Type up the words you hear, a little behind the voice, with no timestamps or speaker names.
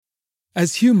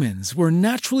As humans, we're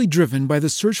naturally driven by the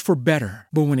search for better.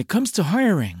 But when it comes to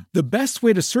hiring, the best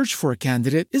way to search for a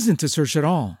candidate isn't to search at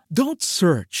all. Don't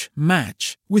search,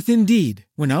 match with Indeed.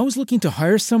 When I was looking to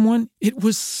hire someone, it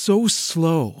was so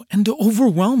slow and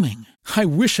overwhelming. I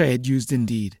wish I had used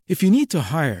Indeed. If you need to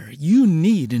hire, you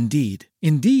need Indeed.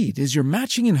 Indeed is your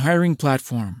matching and hiring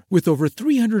platform with over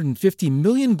 350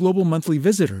 million global monthly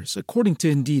visitors, according to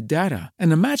Indeed data,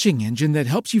 and a matching engine that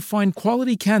helps you find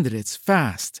quality candidates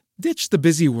fast. Ditch the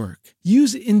busy work.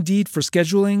 Use Indeed for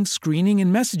scheduling, screening,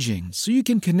 and messaging so you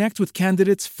can connect with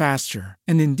candidates faster.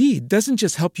 And Indeed doesn't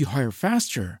just help you hire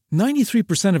faster.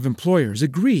 93% of employers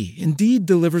agree Indeed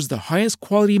delivers the highest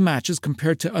quality matches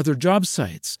compared to other job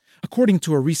sites, according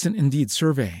to a recent Indeed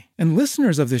survey. And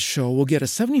listeners of this show will get a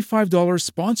 $75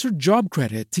 sponsored job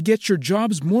credit to get your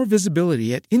jobs more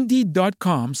visibility at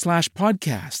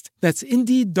Indeed.com/podcast. That's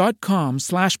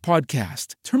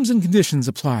Indeed.com/podcast. Terms and conditions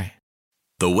apply.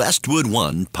 The Westwood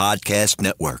One Podcast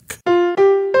Network.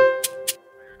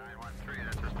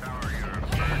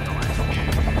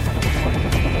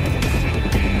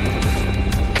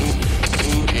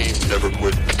 Never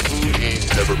quit.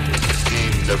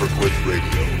 Never quit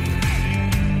radio.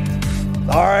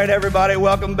 All right, everybody,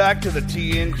 welcome back to the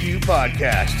TNQ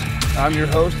Podcast. I'm your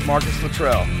host, Marcus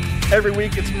Luttrell. Every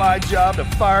week, it's my job to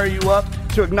fire you up,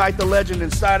 to ignite the legend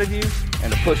inside of you,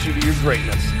 and to push you to your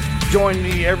greatness. Join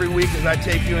me every week as I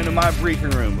take you into my briefing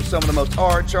room with some of the most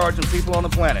hard-charging people on the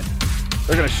planet.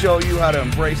 They're going to show you how to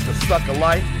embrace the suck of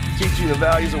life, teach you the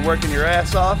values of working your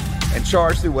ass off, and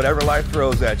charge through whatever life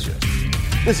throws at you.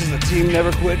 This is the Team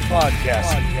Never Quit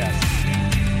Podcast.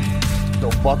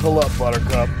 So buckle up,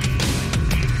 Buttercup.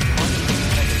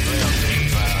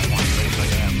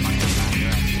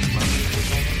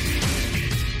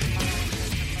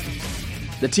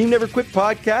 The Team Never Quit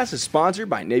podcast is sponsored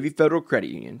by Navy Federal Credit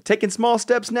Union. Taking small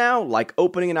steps now, like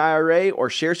opening an IRA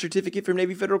or share certificate from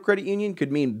Navy Federal Credit Union,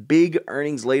 could mean big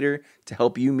earnings later to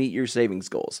help you meet your savings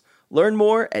goals. Learn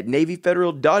more at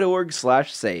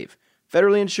NavyFederal.org/save.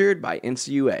 Federally insured by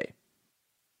NCUA.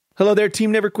 Hello there,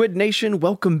 Team Never Quit Nation.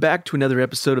 Welcome back to another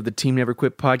episode of the Team Never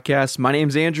Quit podcast. My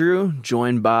name's Andrew,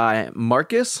 joined by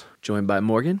Marcus, joined by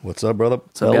Morgan. What's up, brother?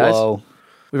 What's up, guys?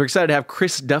 We were excited to have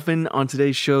Chris Duffin on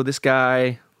today's show. This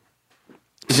guy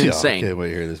is insane. I can't wait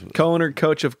to hear this. Co-owner,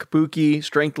 coach of Kabuki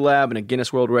Strength Lab, and a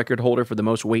Guinness World Record holder for the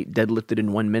most weight deadlifted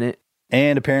in 1 minute.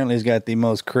 And apparently he's got the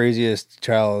most craziest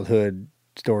childhood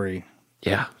story.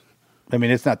 Yeah. I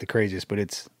mean, it's not the craziest, but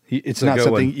it's not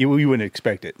something you wouldn't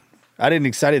expect it. I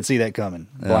didn't see that coming.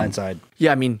 Blindside.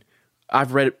 Yeah, I mean, I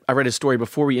read his story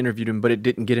before we interviewed him, but it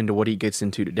didn't get into what he gets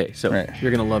into today. So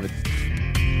You're going to love it.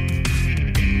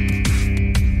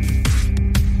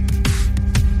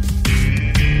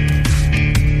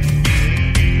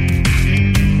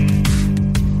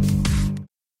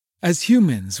 As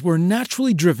humans, we're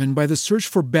naturally driven by the search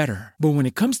for better. But when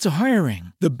it comes to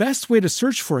hiring, the best way to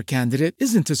search for a candidate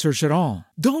isn't to search at all.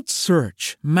 Don't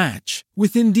search, match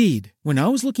with Indeed. When I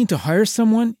was looking to hire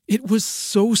someone, it was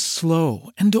so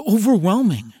slow and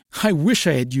overwhelming. I wish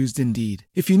I had used Indeed.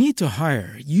 If you need to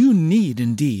hire, you need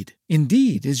Indeed.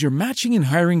 Indeed is your matching and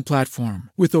hiring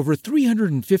platform with over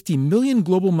 350 million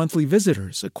global monthly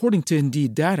visitors, according to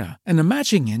Indeed data, and a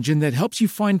matching engine that helps you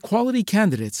find quality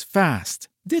candidates fast.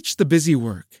 Ditch the busy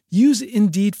work. Use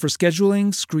Indeed for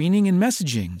scheduling, screening, and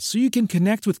messaging so you can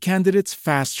connect with candidates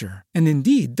faster. And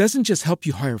Indeed doesn't just help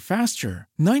you hire faster.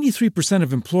 93%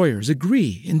 of employers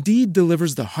agree Indeed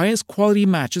delivers the highest quality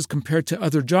matches compared to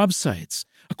other job sites,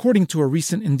 according to a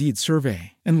recent Indeed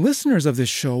survey. And listeners of this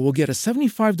show will get a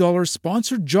 $75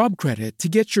 sponsored job credit to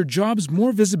get your jobs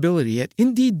more visibility at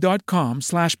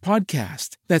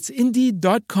Indeed.com/podcast. That's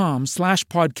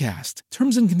Indeed.com/podcast.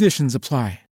 Terms and conditions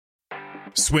apply.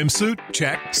 Swimsuit?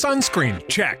 Check. Sunscreen?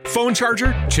 Check. Phone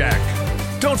charger? Check.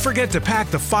 Don't forget to pack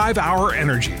the 5-Hour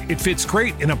Energy. It fits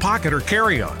great in a pocket or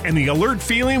carry-on, and the alert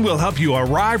feeling will help you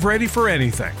arrive ready for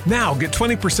anything. Now get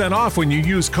 20% off when you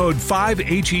use code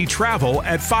 5HETRAVEL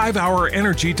at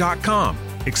 5hourenergy.com.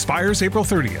 Expires April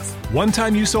 30th.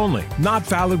 One-time use only. Not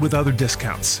valid with other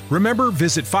discounts. Remember,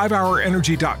 visit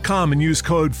 5hourenergy.com and use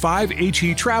code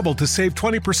 5HETRAVEL to save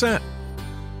 20%.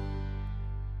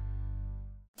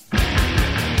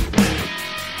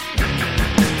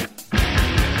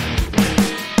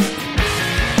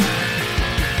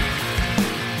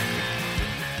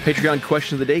 Patreon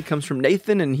question of the day comes from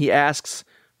Nathan, and he asks,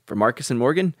 for Marcus and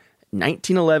Morgan,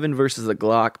 1911 versus the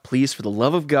Glock, please, for the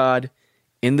love of God,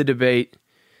 in the debate.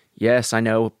 Yes, I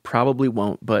know, probably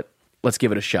won't, but let's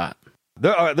give it a shot.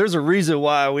 There's a reason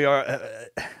why we are...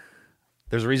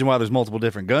 There's a reason why there's multiple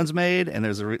different guns made, and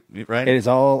there's right. It is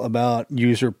all about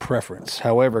user preference.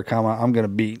 However, I'm going to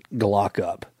beat Glock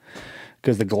up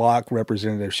because the Glock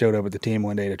representative showed up at the team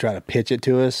one day to try to pitch it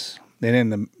to us.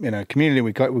 And in a community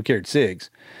we carried SIGs.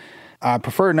 I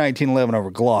prefer 1911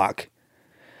 over Glock,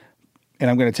 and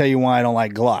I'm going to tell you why I don't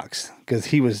like Glocks. Because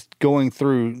he was going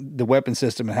through the weapon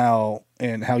system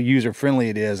and how user friendly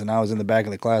it is, and I was in the back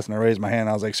of the class and I raised my hand.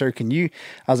 I was like, "Sir,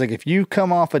 if you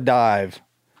come off a dive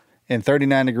in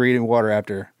 39-degree water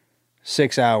after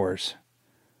 6 hours,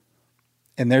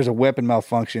 and there's a weapon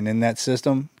malfunction in that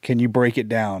system, can you break it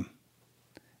down?"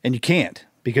 And you can't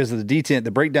because of the detent.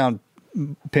 The breakdown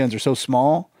pins are so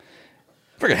small.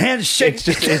 Freaking hand shake.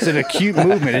 It's an acute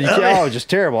movement, and it's just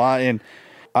terrible. And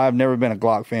I've never been a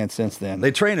Glock fan since then.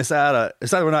 They train us out of.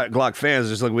 It's not we're not Glock fans.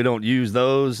 It's just like we don't use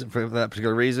those for that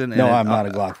particular reason. No, I'm not a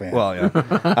Glock fan. Well, yeah,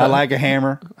 I like a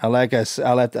hammer. I like a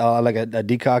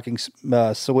decocking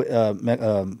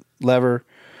lever.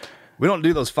 We don't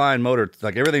do those fine motor.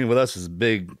 Like everything with us is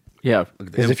big. Yeah,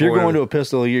 because if you're going to a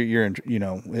pistol, you're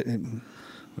in.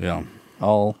 Yeah.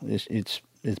 All it's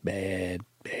bad.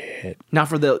 Now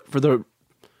for the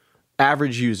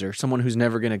average user, someone who's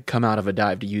never going to come out of a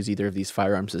dive to use either of these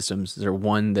firearm systems, is there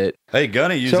one that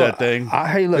Gunny use that thing?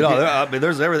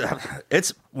 There's everything.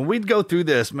 It's when we'd go through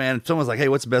this, man. Someone's like, "Hey,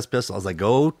 what's the best pistol?" I was like,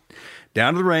 "Go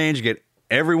down to the range, get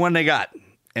every one they got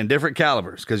in different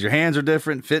calibers because your hands are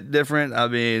different, fit different." I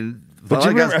mean, but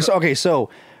you remember? So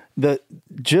the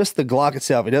Glock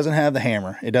itself, it doesn't have the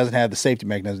hammer, it doesn't have the safety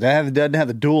mechanism, it doesn't have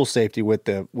the dual safety with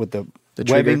the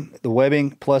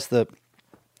webbing plus the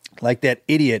like that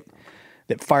idiot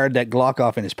that fired that Glock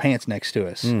off in his pants next to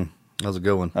us. That was a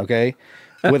good one. Okay.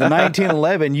 With a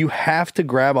 1911, you have to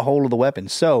grab a hold of the weapon.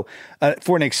 So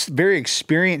for an very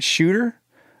experienced shooter,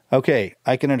 okay,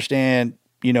 I can understand,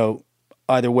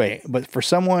 either way. But for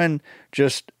someone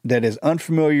just that is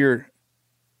unfamiliar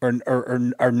or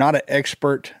not an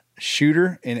expert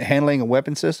shooter in handling a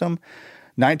weapon system,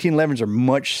 1911s are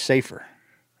much safer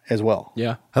as well.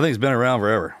 Yeah. I think it's been around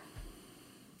forever.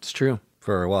 It's true.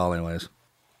 For a while anyways.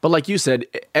 But like you said,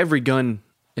 every gun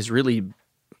is really,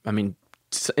 I mean,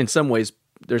 in some ways,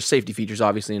 there's safety features,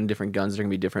 obviously, in different guns. They're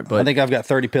going to be different. But I think I've got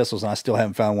 30 pistols, and I still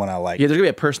haven't found one I like. Yeah, there's going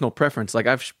to be a personal preference. Like,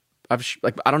 I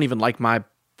don't even like my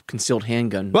concealed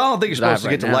handgun. Well, I don't think you're supposed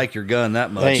to get to like your gun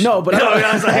that much. Hey, no, but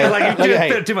I was like, you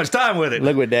spend too much time with it.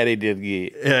 Look what Daddy did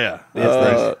get. Yeah.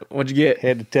 What'd you get?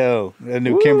 Head to toe. A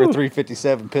new Kimber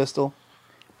 357 pistol.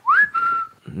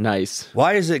 Nice.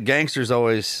 Why don't gangsters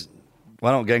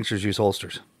use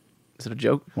holsters? Is it a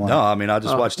joke? Why? No, I mean, I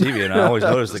just watch TV, and I always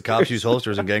notice that cops use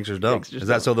holsters and gangsters don't. Is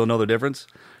that so they'll know the difference?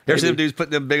 You ever see them dudes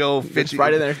putting them big old 50s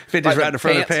right in there, 50s right in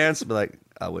front of their pants? But like,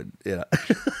 I would,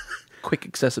 Quick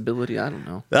accessibility, I don't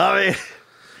know. I mean,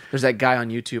 there's that guy on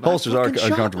YouTube. Holsters are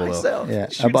uncomfortable, though. Yeah,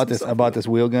 I bought this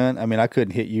wheel gun. I mean, I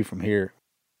couldn't hit you from here.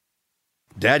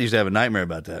 Dad used to have a nightmare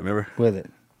about that, remember? With it.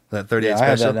 That 38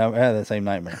 special? I had that same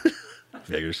nightmare.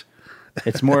 Figures.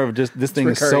 It's more of just, this thing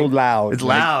is so loud. It's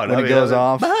loud. When it goes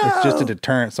off, it's just a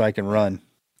deterrent so I can run.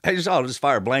 Hey, just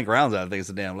fire blank rounds out. I think it's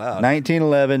damn loud.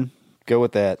 1911, go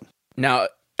with that. Now,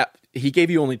 he gave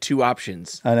you only two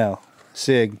options. I know.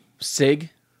 SIG.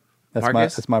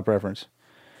 That's my preference.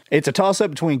 It's a toss up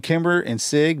between Kimber and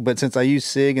SIG, but since I use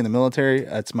SIG in the military,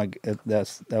 that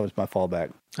was my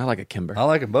fallback. I like a Kimber. I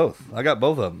like them both. I got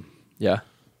both of them. Yeah.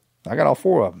 I got all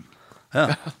four of them.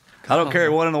 Yeah. I don't carry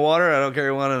one in the water. I don't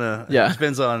carry one in the. Yeah. It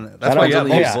depends on. That's why you have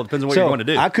multiple. It depends on what you're going to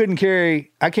do. I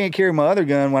can't carry my other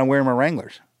gun when I'm wearing my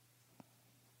Wranglers.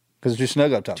 Because it's too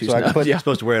snug up top. You're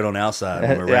supposed to wear it on the outside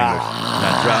when we're Wranglers.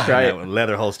 That's right.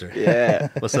 Leather holster. Yeah.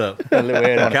 What's up?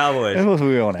 Cowboys.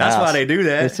 That's why they do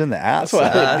that. It's in the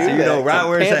outside. That's why they do that. Right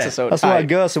where it's at. So that's why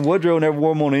Gus and Woodrow never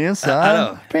wore them on the inside. I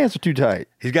know. Pants are too tight.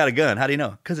 He's got a gun. How do you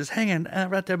know? Because it's hanging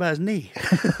right there by his knee.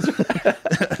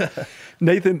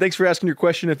 Nathan, thanks for asking your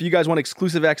question. If you guys want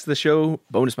exclusive access to the show,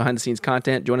 bonus behind-the-scenes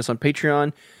content, join us on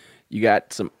Patreon. You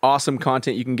got some awesome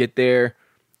content you can get there.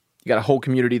 You got a whole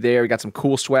community there. We got some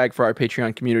cool swag for our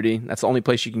Patreon community. That's the only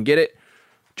place you can get it.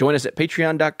 Join us at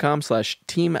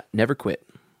patreon.com/Team Never Quit.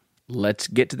 Let's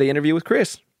get to the interview with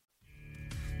Chris.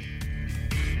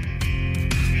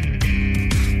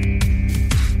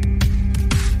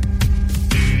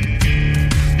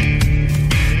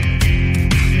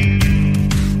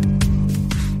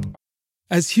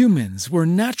 As humans, we're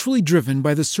naturally driven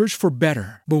by the search for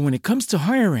better. But when it comes to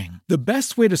hiring, the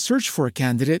best way to search for a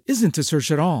candidate isn't to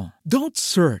search at all. Don't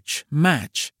search,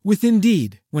 match with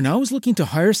Indeed. When I was looking to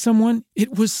hire someone,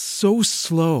 it was so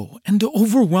slow and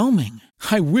overwhelming.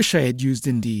 I wish I had used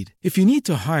Indeed. If you need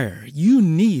to hire, you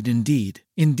need Indeed.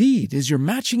 Indeed is your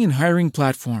matching and hiring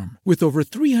platform with over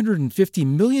 350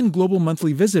 million global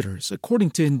monthly visitors,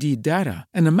 according to Indeed data,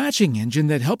 and a matching engine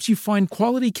that helps you find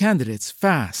quality candidates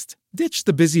fast. Ditch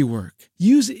the busy work.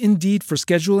 Use Indeed for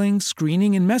scheduling,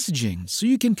 screening, and messaging so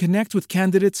you can connect with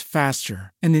candidates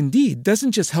faster. And Indeed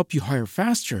doesn't just help you hire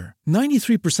faster.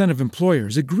 93% of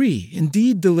employers agree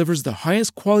Indeed delivers the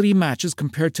highest quality matches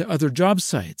compared to other job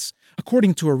sites,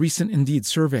 according to a recent Indeed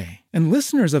survey. And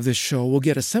listeners of this show will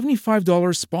get a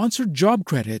 $75 sponsored job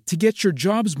credit to get your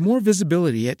jobs more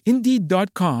visibility at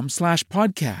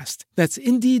Indeed.com/podcast. That's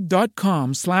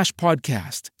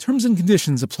Indeed.com/podcast. Terms and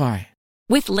conditions apply.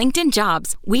 With LinkedIn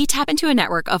Jobs, we tap into a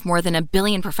network of more than 1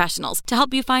 billion professionals to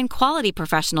help you find quality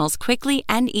professionals quickly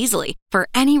and easily for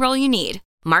any role you need.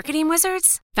 Marketing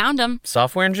wizards? Found them.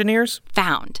 Software engineers?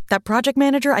 Found. That project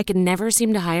manager I could never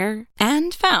seem to hire?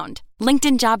 And found.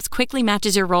 LinkedIn Jobs quickly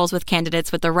matches your roles with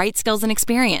candidates with the right skills and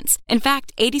experience. In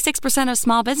fact, 86% of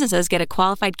small businesses get a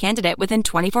qualified candidate within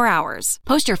 24 hours.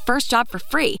 Post your first job for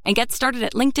free and get started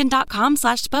at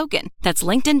linkedin.com/spoken. That's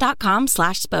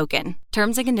linkedin.com/spoken.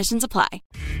 Terms and conditions apply.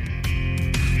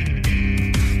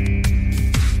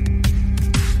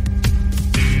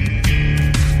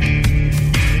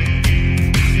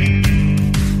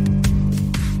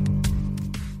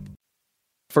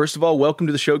 First of all, welcome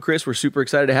to the show, Chris. We're super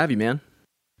excited to have you, man.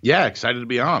 Yeah, excited to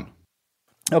be on.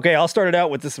 Okay, I'll start it out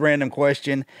with this random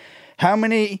question. How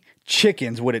many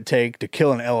chickens would it take to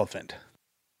kill an elephant?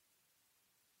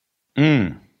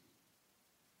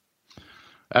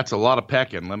 That's a lot of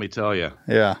pecking, let me tell you.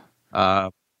 Yeah. I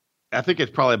think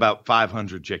it's probably about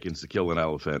 500 chickens to kill an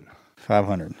elephant.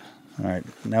 500. All right,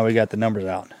 now we got the numbers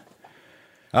out.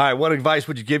 All right, what advice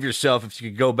would you give yourself if you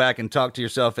could go back and talk to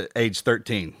yourself at age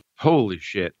 13? Holy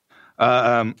shit.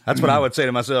 That's what I would say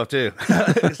to myself, too.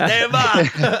 Stand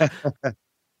by.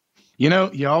 You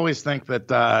know, you always think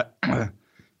that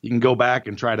you can go back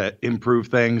and try to improve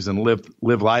things and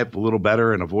live life a little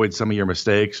better and avoid some of your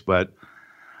mistakes. But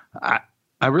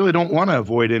I really don't want to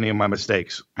avoid any of my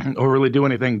mistakes or really do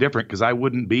anything different because I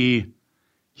wouldn't be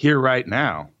here right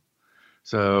now.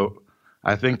 So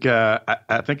I think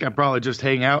I'd probably just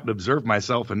hang out and observe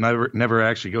myself and never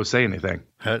actually go say anything.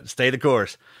 Stay the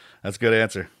course. That's a good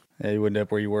answer. Yeah, you wouldn't end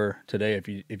up where you were today if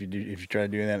you try to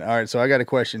do that. All right, so I got a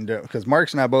question because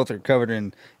Marks and I both are covered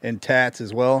in tats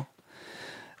as well.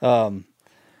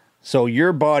 So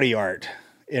your body art,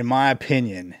 in my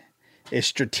opinion, is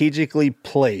strategically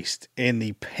placed in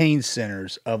the pain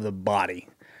centers of the body,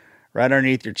 right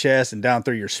underneath your chest and down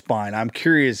through your spine. I'm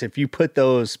curious if you put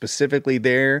those specifically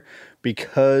there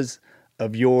because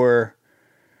of your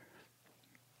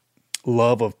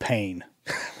love of pain.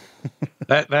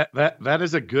 That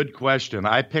is a good question.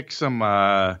 I picked some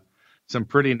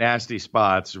pretty nasty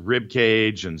spots: rib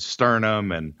cage and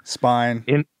sternum and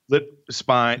spine,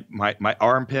 spine, my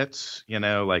armpits. You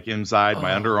know, like inside my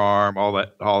underarm,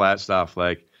 all that stuff.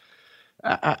 Like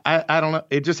I don't know.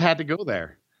 It just had to go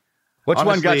there. Which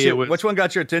one got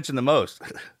your attention the most?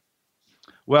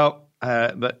 Well,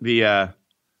 the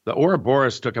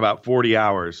Ouroboros took about 40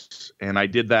 hours, and I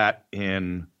did that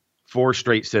in 4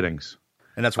 straight sittings.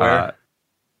 And that's where?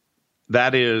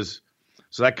 That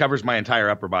covers my entire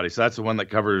upper body. So that's the one that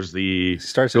covers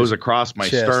goes across my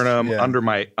chest, sternum, yeah. under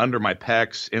my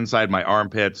pecs, inside my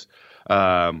armpits,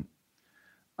 under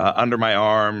my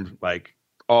arm, like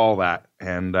all that.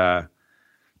 And that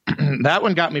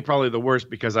one got me probably the worst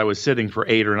because I was sitting for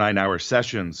 8 or 9 hour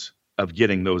sessions of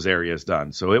getting those areas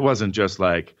done. So it wasn't just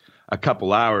like a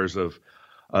couple hours of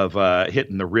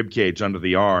hitting the rib cage under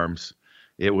the arms.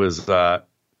 It was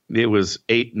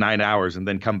 8-9 hours and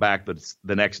then come back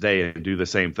the next day and do the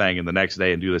same thing and the next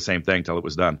day and do the same thing till it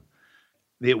was done.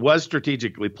 It was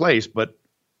strategically placed, but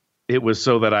it was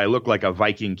so that I look like a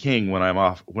Viking king when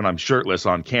I'm shirtless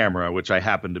on camera, which I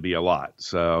happen to be a lot.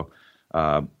 So,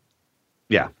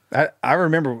 yeah. I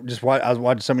remember I was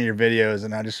watching some of your videos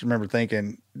and I just remember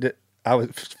thinking that I was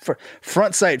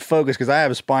front sight focused because I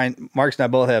have a spine. Marks and I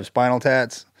both have spinal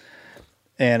tats.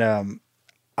 And,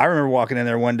 I remember walking in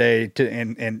there one day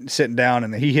and sitting down,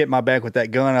 and he hit my back with that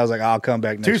gun. I was like, "I'll come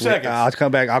back next 2 week. seconds. I'll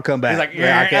come back. He's like,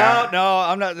 no,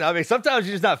 I'm not. I mean, sometimes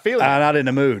you're just not feeling it. I'm not in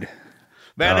the mood.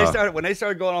 Man, when they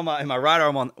started going on my right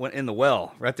arm in the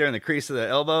well, right there in the crease of the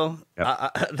elbow. Yep.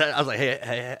 I was like,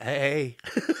 hey,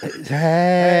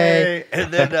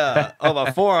 and then on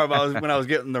my forearm, when I was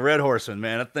getting the red horseman,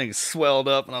 man, that thing swelled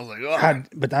up, and I was like, oh. God,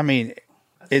 but I mean,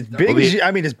 as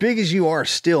big as you are,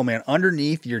 still, man,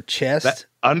 underneath your chest.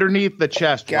 Underneath the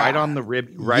chest, God. Right on the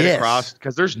rib, right across,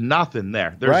 because there's nothing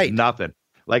there. There's nothing.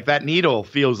 Like that needle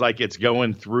feels like it's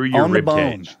going through your rib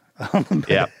cage.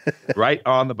 Yeah, right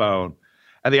on the bone.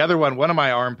 And the other one of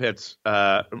my armpits,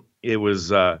 it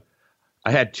was I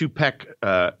had two pec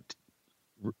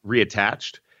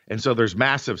reattached, and so there's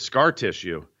massive scar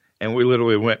tissue, and we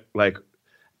literally went like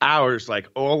hours like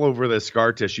all over the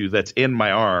scar tissue that's in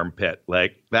my armpit.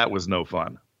 Like that was no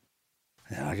fun.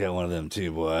 Yeah, I got one of them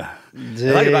too, boy.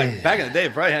 Like back in the day,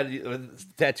 probably had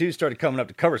tattoos started coming up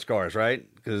to cover scars, right?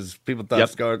 Because people thought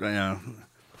scars, you know.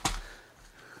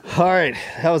 All right,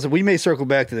 we may circle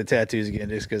back to the tattoos again,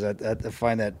 just because I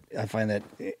find that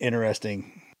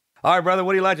interesting. All right, brother,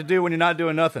 what do you like to do when you're not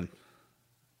doing nothing?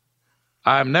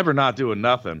 I'm never not doing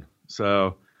nothing.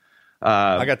 So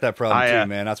I got that problem too,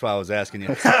 man. That's why I was asking you.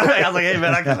 I was like, hey,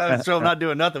 man, I'm not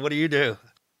doing nothing. What do you do?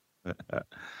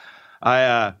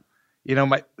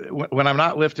 When I'm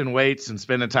not lifting weights and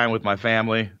spending time with my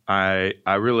family, I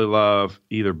really love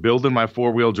either building my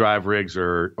 4-wheel drive rigs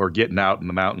or getting out in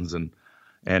the mountains and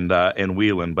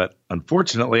wheeling. But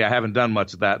unfortunately, I haven't done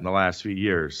much of that in the last few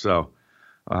years. So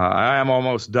I am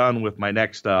almost done with my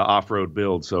next off-road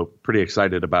build. So pretty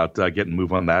excited about getting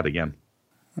move on that again.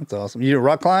 That's awesome. You do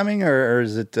rock climbing or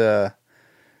is it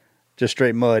just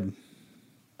straight mud?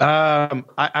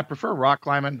 I prefer rock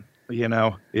climbing. You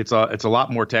know, it's a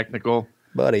lot more technical,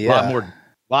 buddy. Yeah, a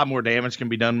lot more damage can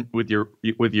be done with your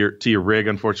rig,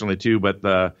 unfortunately too. But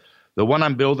the one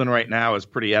I'm building right now is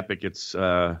pretty epic. It's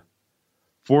 40.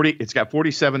 It's got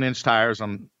 47-inch tires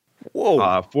on.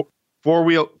 Whoa.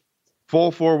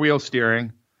 Full 4-wheel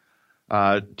steering.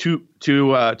 Two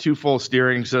full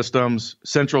steering systems.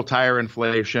 Central tire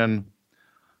inflation.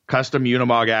 Custom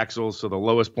Unimog axles, so the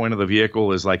lowest point of the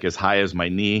vehicle is like as high as my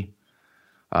knee.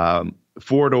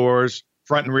 4 doors,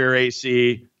 front and rear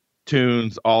AC,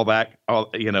 tunes, all that.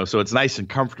 So it's nice and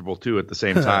comfortable too at the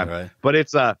same time. Right. But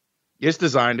it's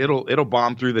designed. It'll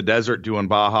bomb through the desert doing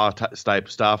Baja type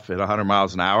stuff at 100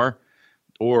 miles an hour,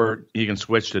 or you can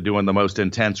switch to doing the most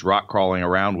intense rock crawling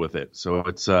around with it. So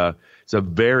it's a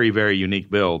very, very unique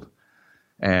build.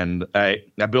 And I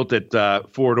built it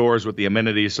 4 doors with the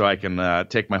amenities so I can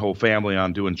take my whole family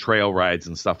on doing trail rides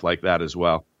and stuff like that as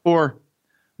well. Or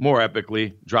more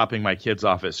epically, dropping my kids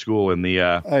off at school in the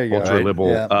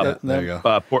ultra-liberal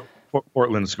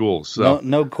Portland schools. So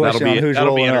no question on who's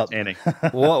rolling up.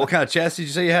 What kind of chassis did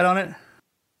you say you had on it?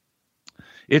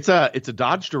 It's a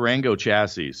Dodge Durango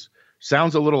chassis.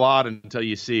 Sounds a little odd until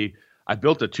you see. I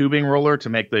built a tubing roller to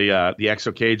make the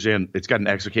exo cage in. It's got an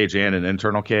exo cage and an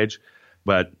internal cage,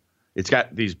 but it's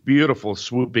got these beautiful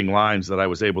swooping lines that I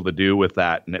was able to do with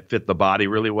that, and it fit the body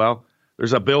really well.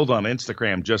 There's a build on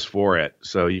Instagram just for it,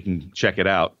 so you can check it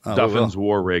out. Duffin's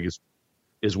War Rig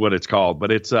is what it's called,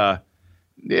 but it's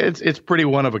pretty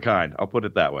one of a kind. I'll put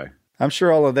it that way. I'm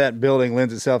sure all of that building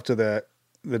lends itself to the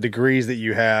degrees that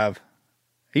you have.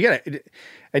 You got to,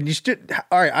 and you stood.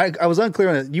 All right, I was unclear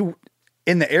on that. You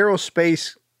in the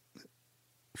aerospace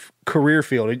career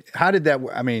field. How did that?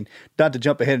 I mean, not to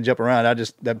jump ahead and jump around.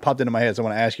 That popped into my head, so I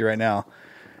want to ask you right now.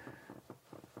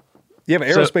 You have an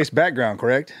aerospace background,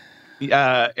 correct?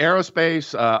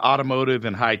 Aerospace, automotive,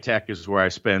 and high tech is where I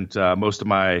spent most of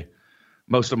my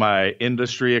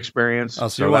industry experience. Oh,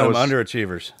 so you're one of them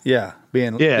underachievers. Yeah,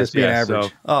 being average. So,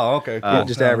 okay, cool.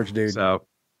 Just average dude. So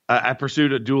I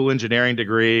pursued a dual engineering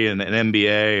degree and an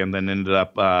MBA, and then ended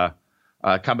up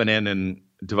coming in and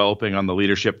developing on the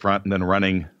leadership front, and then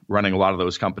running a lot of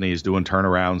those companies, doing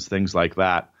turnarounds, things like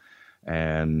that.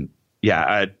 And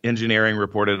engineering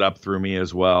reported up through me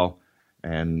as well,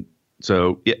 and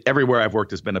so everywhere I've worked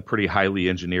has been a pretty highly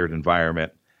engineered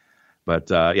environment.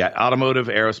 But automotive,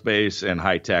 aerospace, and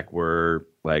high tech were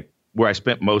like where I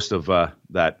spent most of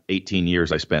that 18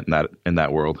 years I spent in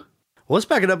that world. Well, let's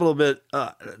back it up a little bit.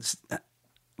 A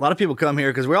lot of people come here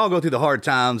because we all go through the hard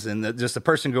times, and just the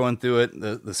person going through it,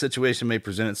 the situation may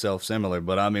present itself similar.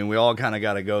 But I mean, we all kind of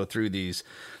got to go through these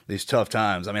tough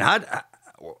times. I mean, how,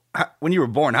 when you were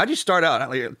born, how'd you start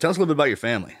out? Tell us a little bit about your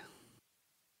family.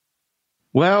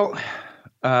 Well,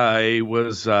 my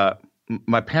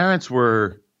parents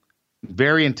were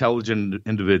very intelligent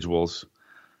individuals,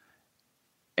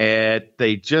 and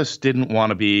they just didn't want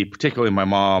to be, particularly my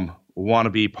mom, want to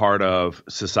be part of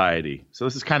society. So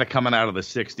this is kind of coming out of the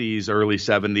 60s, early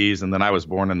 70s, and then I was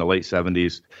born in the late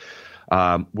 70s,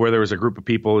 where there was a group of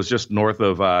people. It was just north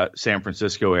of San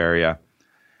Francisco area,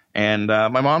 and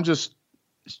my mom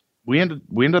we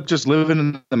ended up just living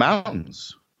in the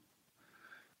mountains.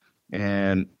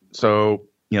 And so,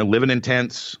 living in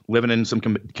tents, living in some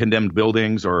condemned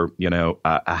buildings, or,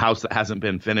 a house that hasn't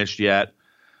been finished yet,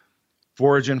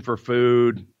 foraging for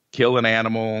food, killing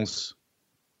animals,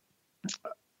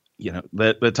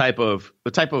 the type of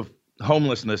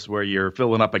homelessness where you're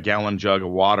filling up a gallon jug of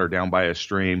water down by a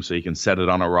stream so you can set it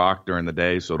on a rock during the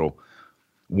day so it'll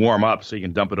warm up so you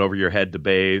can dump it over your head to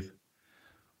bathe.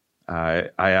 I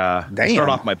start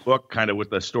off my book kind of with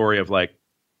the story of like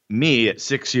me at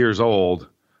 6 years old.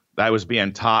 I was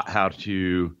being taught how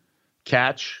to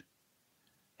catch,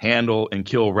 handle, and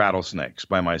kill rattlesnakes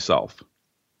by myself.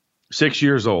 6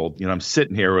 years old, I'm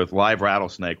sitting here with live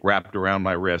rattlesnake wrapped around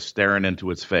my wrist, staring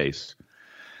into its face.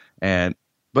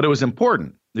 But it was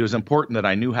important. It was important that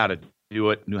I knew how to do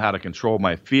it, knew how to control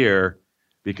my fear,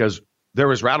 because there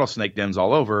was rattlesnake dens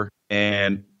all over,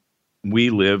 and we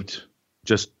lived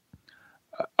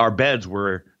our beds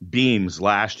were beams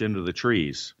lashed into the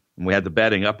trees, and we had the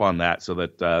bedding up on that so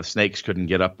that snakes couldn't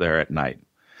get up there at night.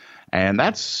 And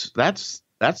that's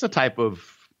the type of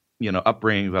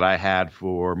upbringing that I had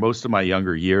for most of my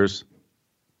younger years.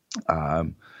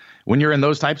 When you're in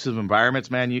those types of environments,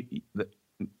 man,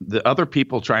 the other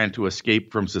people trying to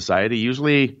escape from society,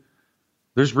 usually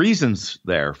there's reasons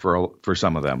there for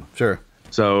some of them. Sure.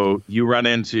 So you run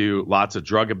into lots of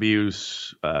drug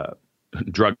abuse,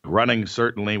 drug running,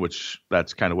 certainly, which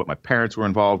that's kind of what my parents were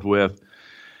involved with.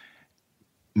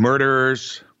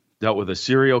 Murderers, dealt with a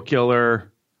serial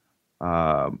killer,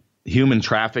 human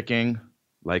trafficking,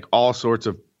 like all sorts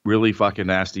of really fucking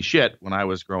nasty shit when I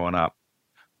was growing up.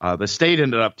 The state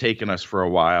ended up taking us for a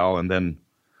while, and then,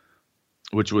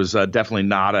 which was definitely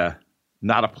not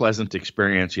a pleasant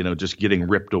experience, just getting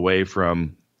ripped away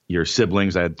from your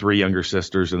siblings. I had 3 younger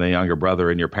sisters and a younger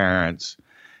brother and your parents,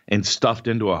 and stuffed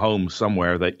into a home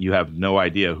somewhere that you have no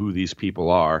idea who these people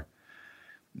are,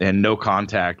 and no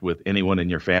contact with anyone in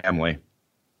your family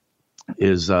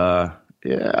is, I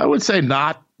would say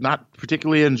not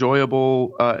particularly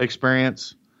enjoyable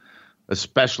experience,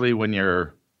 especially when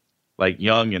you're like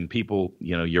young and people,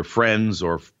 your friends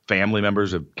or family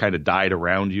members have kind of died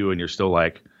around you, and you're still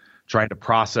like trying to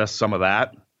process some of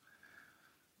that.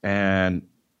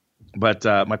 But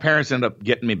my parents ended up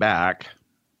getting me back,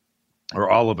 or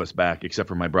all of us back, except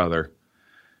for my brother.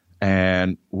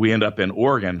 And we ended up in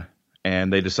Oregon,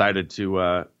 and they decided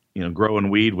to, growing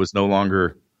weed was no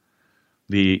longer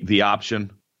the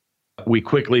option. We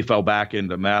quickly fell back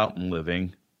into mountain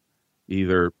living,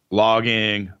 either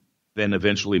logging, then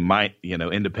eventually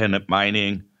independent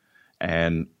mining.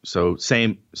 And so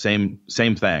same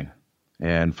thing.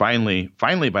 And finally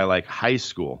by like high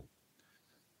school,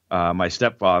 my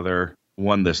stepfather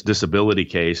won this disability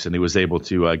case, and he was able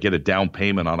to get a down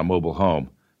payment on a mobile home,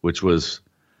 which was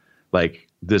like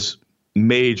this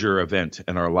major event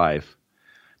in our life.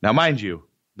 Now, mind you,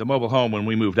 the mobile home when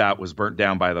we moved out was burnt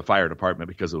down by the fire department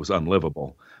because it was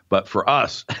unlivable. But for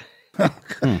us,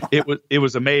 it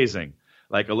was amazing.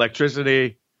 Like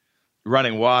electricity,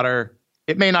 running water.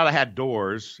 It may not have had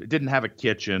doors. It didn't have a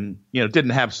kitchen. It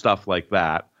didn't have stuff like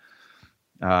that.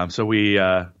 So we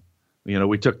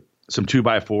took some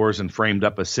 2x4s and framed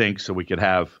up a sink so we could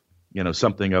have,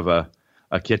 something of a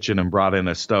kitchen, and brought in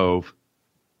a stove.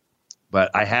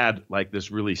 But I had like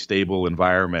this really stable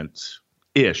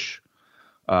environment-ish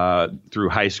through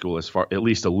high school, as far at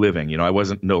least a living. I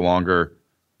wasn't no longer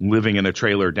living in a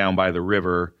trailer down by the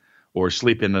river or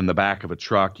sleeping in the back of a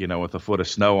truck, with a foot of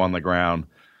snow on the ground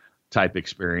type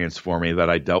experience for me that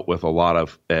I dealt with a lot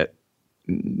of the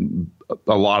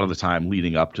time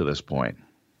leading up to this point.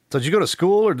 So did you go to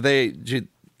school, or did you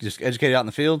just educate out in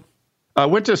the field? I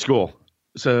went to school.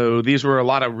 So these were a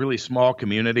lot of really small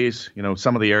communities.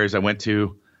 Some of the areas I went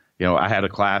to, I had a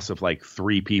class of like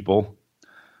 3 people,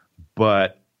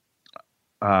 but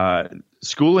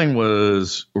schooling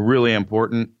was really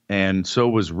important, and so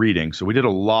was reading. So we did a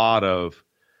lot of,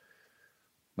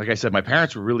 like I said, my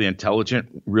parents were really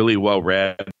intelligent, really well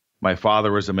read. My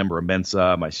father was a member of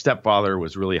Mensa. My stepfather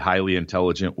was really highly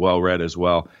intelligent, well read as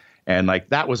well. And like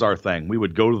that was our thing. We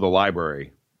would go to the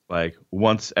library like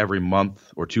once every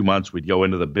month or 2 months. We'd go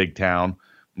into the big town,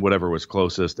 whatever was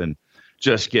closest, and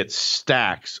just get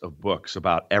stacks of books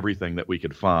about everything that we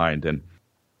could find, and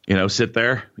sit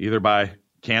there either by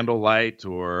candlelight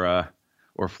or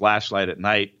flashlight at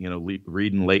night,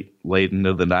 reading late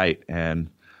into the night. And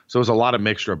so it was a lot of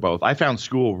mixture of both. I found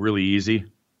school really easy.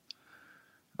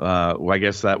 I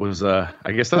guess that was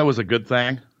a good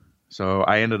thing. So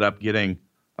I ended up getting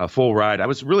a full ride. I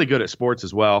was really good at sports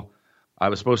as well. I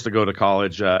was supposed to go to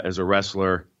college as a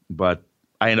wrestler, but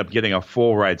I ended up getting a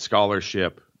full ride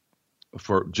scholarship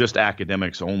for just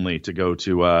academics only to go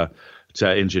to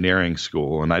engineering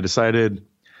school. And I decided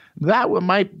that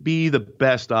might be the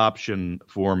best option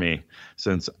for me,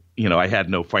 since, I had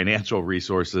no financial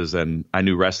resources, and I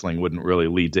knew wrestling wouldn't really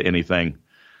lead to anything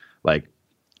like,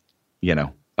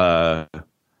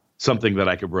 something that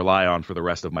I could rely on for the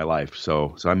rest of my life.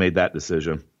 So I made that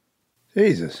decision.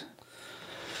 Jesus.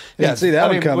 Yeah, see that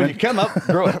one coming. When you come up,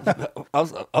 I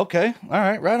was okay. All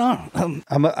right, right on.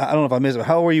 I don't know if I missed it.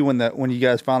 How were you when you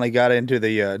guys finally got into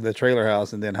the trailer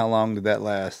house, and then how long did that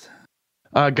last?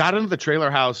 Got into the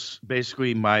trailer house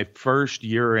basically my first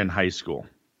year in high school,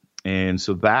 and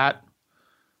so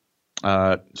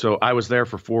I was there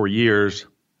for 4 years.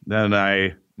 Then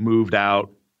I moved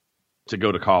out to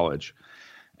go to college,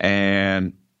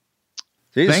 and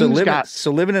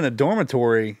so living in a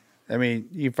dormitory. I mean,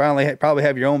 you finally probably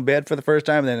have your own bed for the first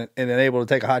time, and then able to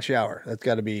take a hot shower. That's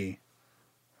got to be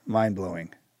mind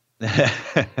blowing.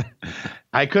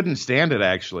 I couldn't stand it.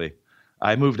 Actually,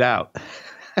 I moved out.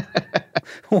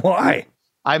 Why?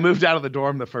 I moved out of the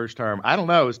dorm the first term. I don't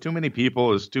know. It was too many people.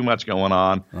 It was too much going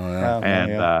on. Oh, yeah.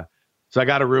 And so I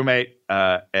got a roommate.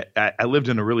 I lived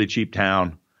in a really cheap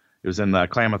town. It was in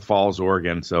Klamath Falls,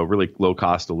 Oregon, so really low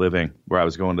cost of living where I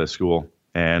was going to school.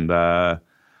 And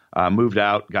moved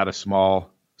out, got a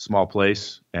small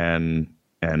place, and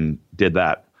did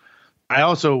that. I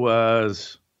also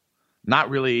was not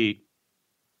really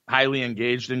highly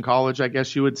engaged in college, I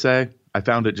guess you would say. I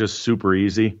found it just super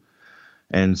easy.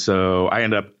 And so I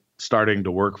ended up starting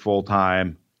to work full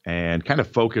time and kind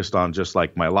of focused on just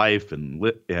like my life and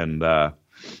work,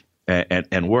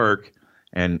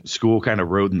 and school kind of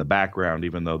rode in the background,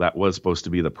 even though that was supposed to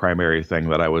be the primary thing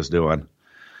that I was doing.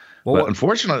 Well, but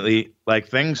unfortunately, like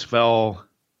things fell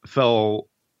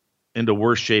into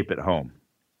worse shape at home.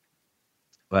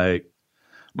 Like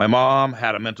my mom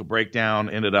had a mental breakdown,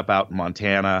 ended up out in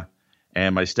Montana,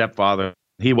 and my stepfather,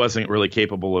 he wasn't really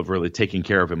capable of really taking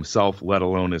care of himself, let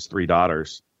alone his 3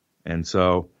 daughters. And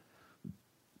so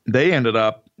they ended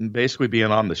up basically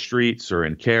being on the streets or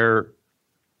in care.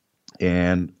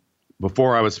 And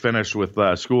before I was finished with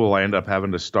school, I ended up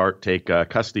having to take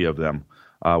custody of them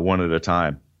one at a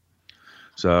time.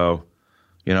 So,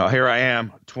 here I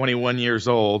am, 21 years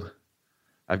old.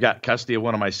 I've got custody of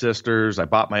one of my sisters. I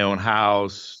bought my own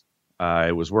house.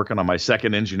 I was working on my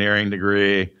second engineering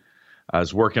degree. I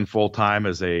was working full time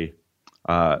I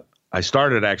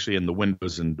started actually in the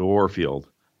windows and door field.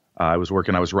 I was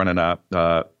running a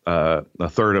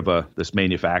third of this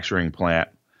manufacturing plant,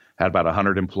 had about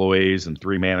 100 employees and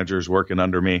 3 managers working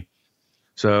under me.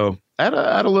 So I had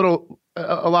a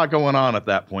lot going on at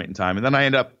that point in time. And then I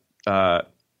end up,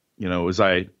 as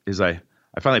I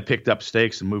finally picked up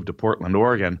stakes and moved to Portland,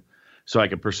 Oregon, so I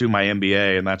could pursue my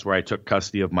MBA, and that's where I took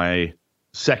custody of my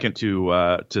second two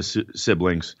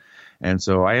siblings. And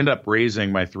so I ended up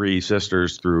raising my 3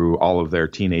 sisters through all of their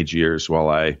teenage years while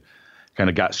I kind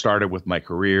of got started with my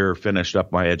career, finished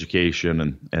up my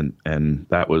education, and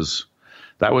that was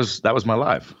my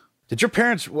life. Did your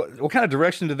parents, what kind of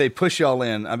direction did they push y'all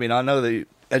in? I mean, I know that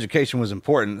education was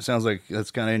important. It sounds like that's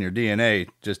kind of in your DNA,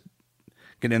 just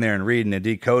getting in there and reading and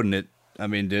decoding it. I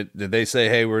mean, did they say,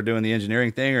 hey, we're doing the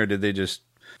engineering thing, or did they just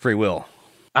free will?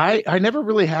 I never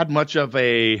really had much of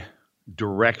a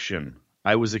direction.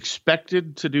 I was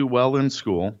expected to do well in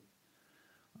school,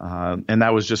 and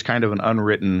that was just kind of an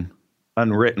unwritten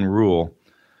rule.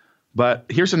 But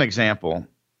here's an example.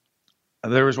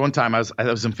 There was one time I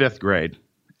was in 5th grade,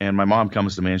 and my mom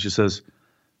comes to me and she says,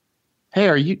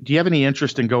 hey, do you have any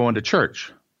interest in going to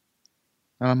church?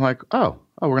 And I'm like, oh,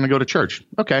 we're going to go to church.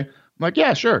 Okay. I'm like,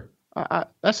 yeah, sure.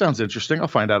 That sounds interesting. I'll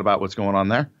find out about what's going on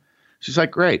there. She's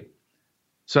like, great.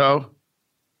 So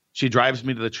she drives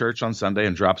me to the church on Sunday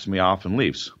and drops me off and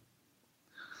leaves.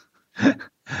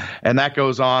 And that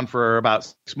goes on for about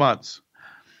 6 months.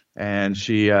 And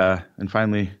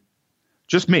finally,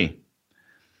 just me.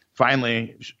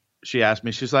 Finally, she asked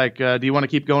me, she's like, do you want to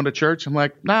keep going to church? I'm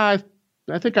like, nah,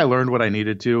 I think I learned what I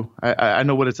needed to. I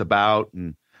know what it's about.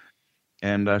 And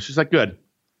she's like, good.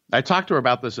 I talked to her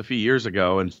about this a few years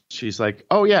ago, and she's like,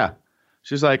 oh, yeah.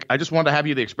 She's like, I just wanted to have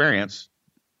you the experience.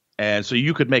 And so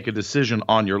you could make a decision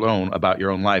on your own about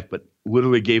your own life, but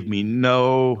literally gave me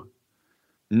no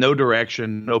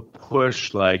direction, no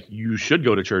push. Like, you should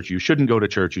go to church. You shouldn't go to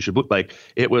church. You should, like,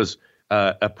 it was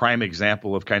a prime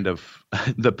example of kind of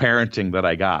the parenting that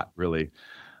I got, really,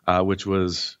 which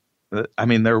was, I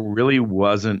mean, there really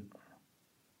wasn't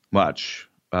much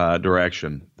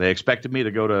direction. They expected me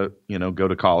to go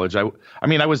to college. I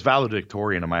was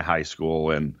valedictorian in my high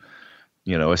school and,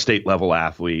 a state level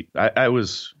athlete. I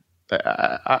was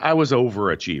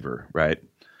overachiever, right?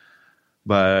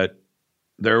 But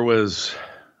there was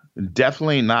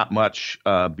definitely not much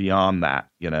beyond that,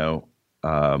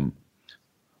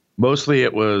 Mostly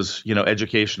it was,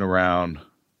 education around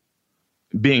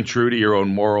being true to your own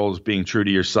morals, being true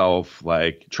to yourself,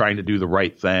 like trying to do the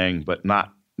right thing, but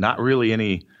not really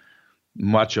any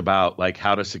much about like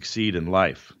how to succeed in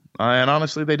life. And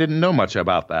honestly, they didn't know much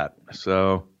about that.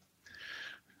 So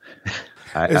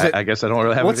I guess I don't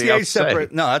really have what's anything the else age to say.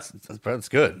 separate? No, that's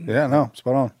good. Yeah, no,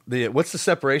 spot on. What's the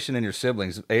separation in your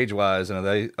siblings age wise, and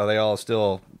are they all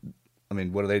still? I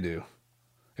mean, what do they do?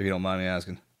 If you don't mind me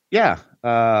asking. Yeah,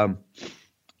 my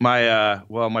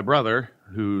brother,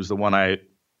 who's the one I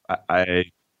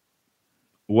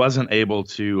wasn't able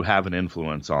to have an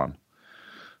influence on.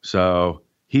 So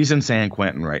he's in San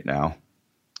Quentin right now.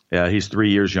 Yeah, he's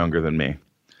 3 years younger than me.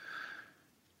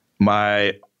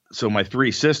 My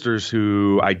three sisters,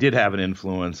 who I did have an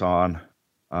influence on,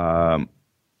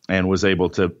 and was able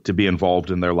to be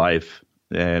involved in their life,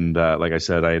 and like I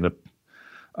said, I ended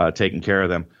up taking care of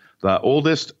them. The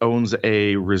oldest owns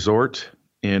a resort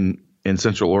in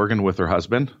Central Oregon with her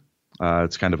husband.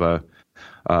 It's kind of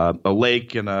a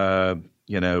lake and a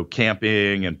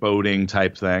camping and boating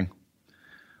type thing.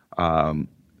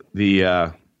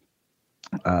 The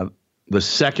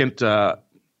second,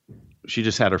 she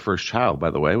just had her first child, by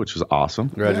the way, which was awesome.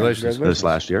 Congratulations. This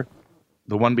last year.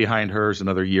 The one behind her is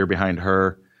another year behind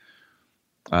her.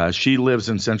 She lives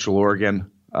in Central Oregon.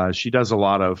 She does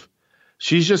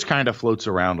she just kind of floats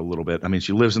around a little bit. I mean,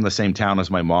 she lives in the same town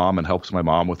as my mom and helps my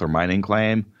mom with her mining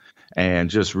claim, and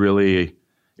just really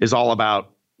is all about,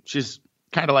 she's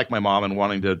kind of like my mom and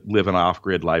wanting to live an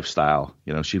off-grid lifestyle.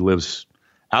 She lives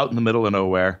out in the middle of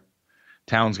nowhere.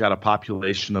 Town's got a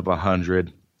population of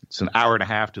 100. It's an hour and a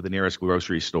half to the nearest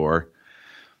grocery store.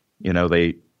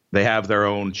 They have their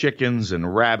own chickens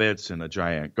and rabbits and a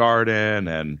giant garden,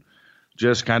 and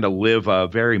just kind of live a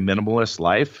very minimalist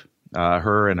life,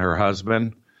 her and her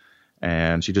husband.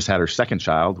 And she just had her second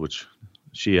child, which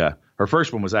her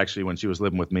first one was actually when she was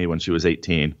living with me when she was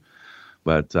 18.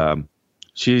 But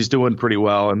she's doing pretty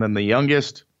well. And then the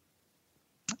youngest,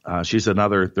 she's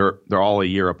another, they're all a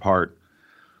year apart.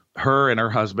 Her and her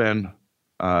husband,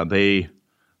 they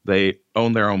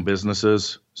own their own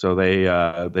businesses. So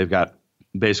they've got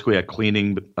basically a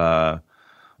cleaning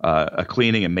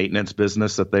and maintenance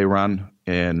business that they run.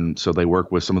 And so they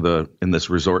work with in this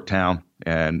resort town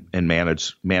and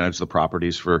manage the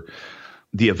properties for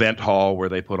the event hall where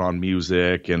they put on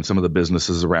music, and some of the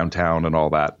businesses around town and all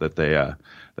that they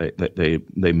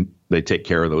take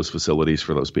care of those facilities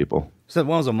for those people. So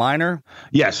one was a miner?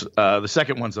 Yes. The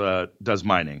second one's does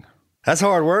mining. That's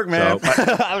hard work, man.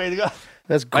 So, I mean,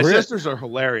 that's my grit. sisters are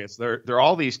hilarious. They're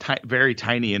all these very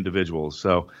tiny individuals.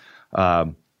 So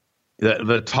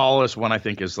the tallest one I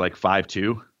think is like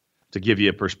 5'2", to give you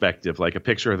a perspective. Like a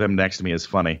picture of them next to me is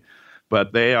funny,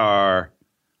 but they're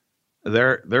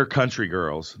country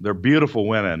girls. They're beautiful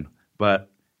women,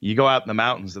 but you go out in the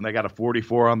mountains and they got a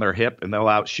 44 on their hip and they'll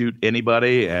outshoot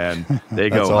anybody, and they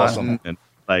go hunting. Awesome. And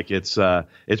like it's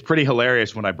pretty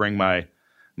hilarious when I bring my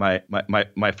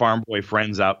farm boy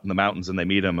friends out in the mountains and they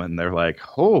meet them and they're like,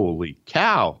 "Holy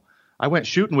cow, I went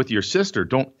shooting with your sister.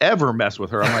 Don't ever mess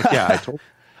with her." I'm like, "Yeah,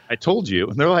 I told you."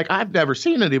 And they're like, "I've never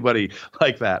seen anybody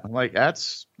like that." I'm like,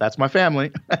 that's my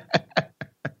family.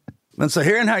 And so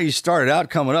hearing how you started out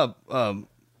coming up, I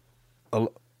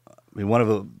mean, one of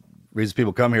the reasons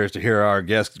people come here is to hear our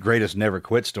guests' greatest never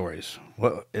quit stories.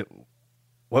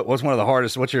 What's one of the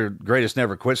hardest? What's your greatest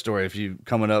never quit story if you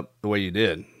coming up the way you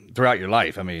did throughout your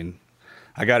life? I mean,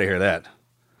 I got to hear that.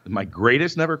 My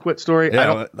greatest never quit story.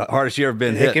 Yeah, the hardest you ever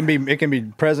been hit. It can be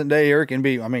present day, or it can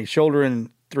be. I mean,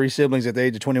 shouldering 3 siblings at the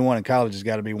age of 21 in college has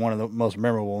got to be one of the most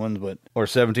memorable ones. But or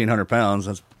 1,700 pounds.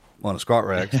 That's on a squat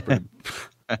rack.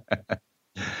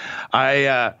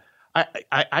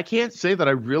 I can't say that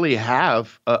I really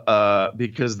have,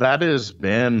 because that has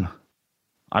been,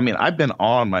 I mean, I've been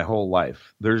on my whole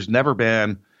life. There's never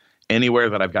been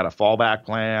anywhere that I've got a fallback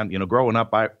plan. Growing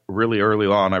up, really early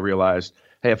on, I realized,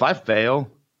 hey, if I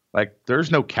fail, like there's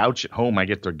no couch at home I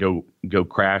get to go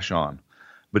crash on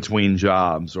between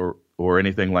jobs or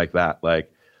anything like that.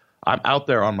 Like I'm out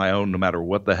there on my own no matter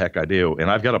what the heck I do,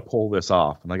 and I've got to pull this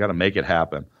off, and I got to make it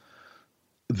happen.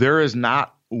 There is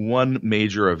not one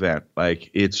major event.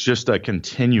 Like it's just a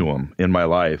continuum in my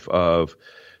life of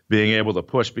being able to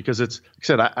push, because it's, like I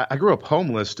said, I grew up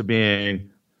homeless to being,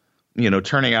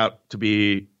 turning out to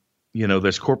be,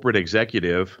 this corporate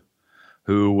executive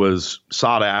who was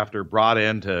sought after, brought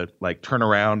in to like turn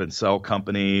around and sell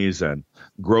companies and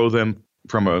grow them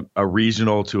from a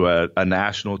regional to a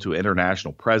national to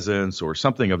international presence or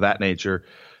something of that nature.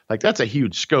 Like that's a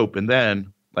huge scope. And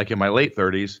then like in my late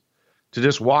 30s, to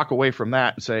just walk away from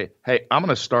that and say, hey, I'm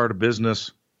going to start a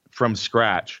business from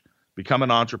scratch, become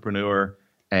an entrepreneur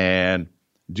and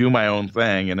do my own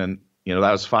thing. And then,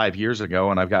 that was 5 years ago,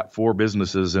 and I've got 4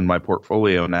 businesses in my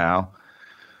portfolio now.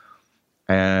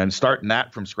 And starting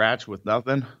that from scratch with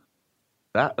nothing,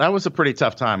 that was a pretty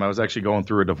tough time. I was actually going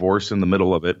through a divorce in the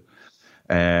middle of it,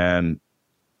 and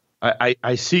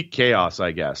I seek chaos,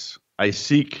 I guess. I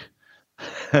seek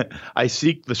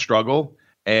the struggle,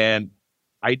 and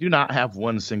I do not have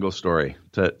one single story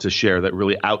to share that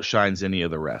really outshines any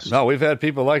of the rest. No, we've had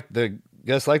people like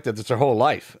guests like that. That's their whole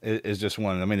life is just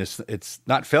one. I mean, it's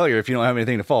not failure if you don't have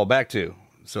anything to fall back to.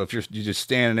 So if you're just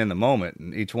standing in the moment,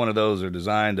 and each one of those are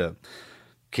designed to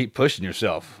keep pushing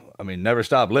yourself. I mean, never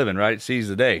stop living, right? Seize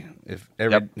the day. If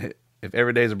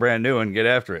every day is a brand new one, get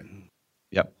after it.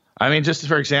 Yep. I mean, just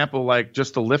for example, like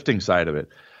just the lifting side of it.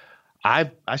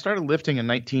 I started lifting in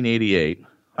 1988.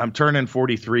 I'm turning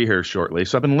 43 here shortly.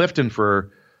 So I've been lifting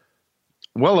for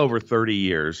well over 30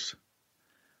 years.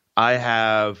 I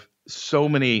have so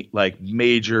many like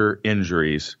major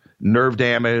injuries, nerve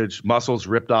damage, muscles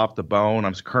ripped off the bone.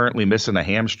 I'm currently missing a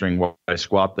hamstring while I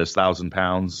squat this 1,000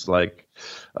 pounds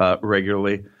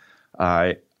regularly.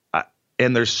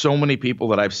 And there's so many people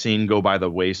that I've seen go by the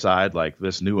wayside, like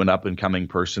this new and up and coming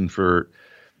person for,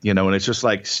 and it's just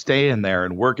like staying there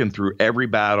and working through every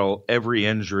battle, every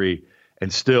injury,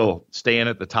 and still staying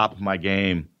at the top of my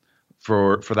game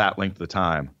for that length of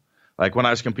time. Like when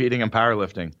I was competing in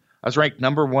powerlifting, I was ranked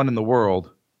number 1 in the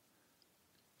world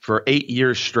for 8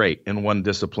 years straight in one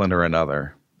discipline or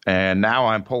another. And now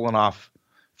I'm pulling off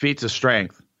feats of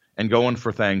strength and going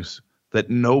for things that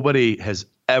nobody has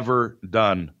ever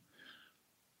done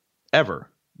ever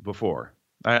before.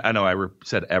 I know I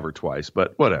said ever twice,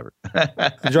 but whatever.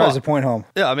 It drives the point home.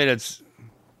 Yeah,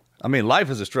 I mean,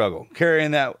 life is a struggle.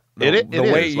 Carrying that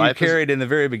the weight you carried in the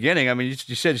very beginning. I mean,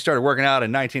 you said you started working out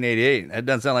in 1988. That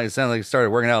doesn't sound like it. Sounds like you started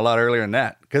working out a lot earlier than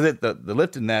that. Because the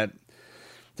lifting that,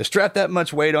 to strap that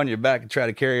much weight on your back and try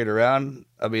to carry it around,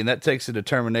 I mean, that takes a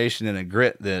determination and a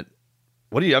grit that.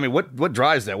 What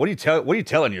drives that? What are you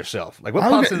telling yourself? Like what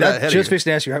pops in that head? Just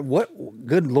fixing to ask you,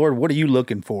 good Lord, what are you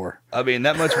looking for? I mean,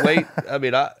 that much weight. I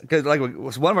mean, because like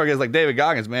one of our guys, like David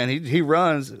Goggins, man, he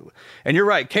runs, and you're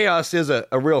right. Chaos is a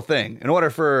real thing. In order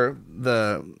for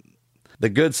the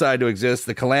good side to exist,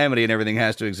 the calamity and everything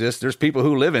has to exist. There's people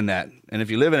who live in that, and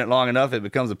if you live in it long enough, it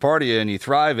becomes a part of you, and you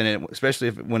thrive in it,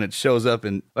 especially when it shows up.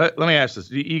 And let me ask this: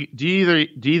 do either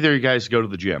of you guys go to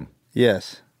the gym?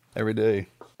 Yes, every day.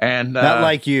 And not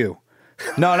like you.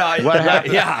 No.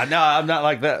 Yeah, no, I'm not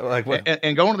like that. Like what?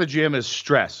 And going to the gym is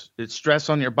stress. It's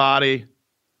stress on your body,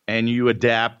 and you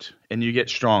adapt and you get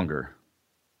stronger,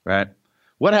 right?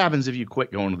 What happens if you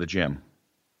quit going to the gym?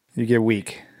 You get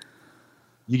weak.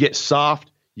 You get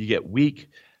soft. You get weak.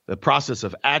 The process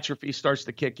of atrophy starts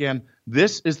to kick in.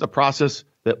 This is the process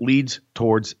that leads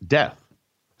towards death.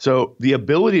 So the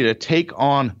ability to take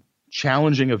on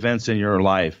challenging events in your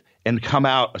life and come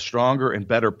out a stronger and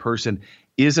better person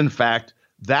is, in fact,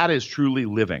 that is truly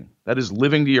living. That is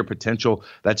living to your potential.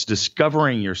 That's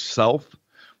discovering yourself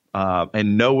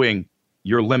and knowing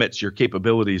your limits, your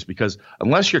capabilities, because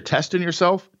unless you're testing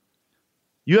yourself,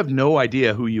 you have no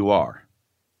idea who you are.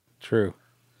 True.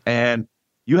 And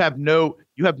you have no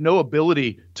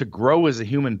ability to grow as a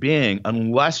human being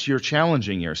unless you're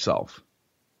challenging yourself.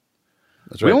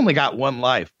 That's right. We only got one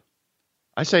life.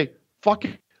 I say, fuck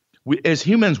it. As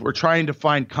humans, we're trying to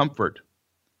find comfort.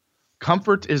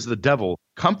 Comfort is the devil.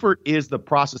 Comfort is the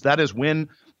process. That is when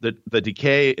the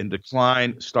decay and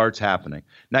decline starts happening.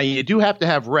 Now, you do have to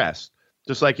have rest.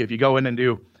 Just like if you go in and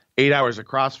do 8 hours of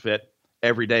CrossFit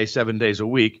every day, 7 days a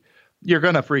week, you're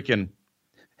going to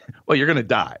you're going to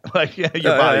die. Like your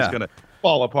body's going to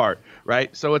fall apart,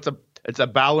 right? So it's a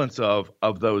balance of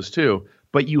those two.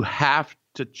 But you have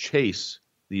to chase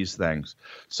these things.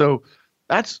 So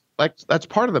that's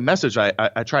part of the message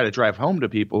I try to drive home to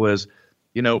people is,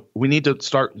 we need to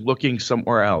start looking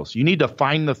somewhere else. You need to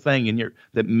find the thing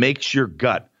that makes your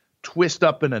gut twist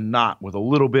up in a knot with a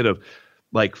little bit of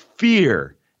like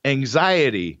fear,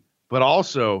 anxiety, but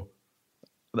also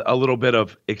a little bit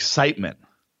of excitement.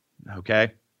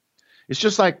 Okay. It's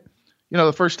just like,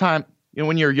 the first time,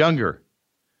 when you're younger,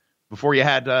 before you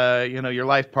had, your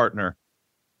life partner,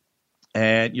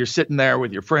 and you're sitting there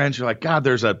with your friends, you're like, God,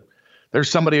 there's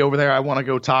somebody over there I want to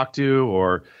go talk to,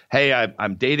 or, hey,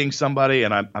 I'm dating somebody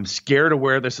and I'm scared of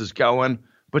where this is going,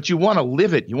 but you want to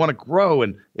live it. You want to grow.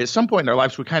 And at some point in our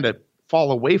lives, we kind of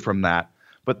fall away from that.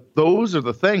 But those are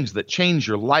the things that change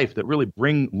your life, that really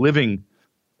bring living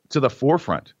to the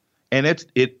forefront. And it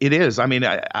is. I mean,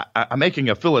 I'm making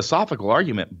a philosophical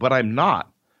argument, but I'm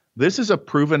not. This is a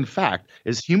proven fact.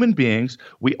 As human beings,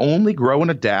 we only grow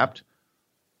and adapt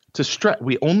to stress.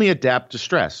 We only adapt to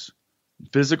stress.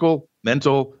 Physical,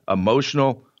 mental,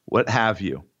 emotional, what have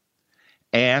you.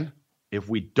 And if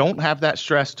we don't have that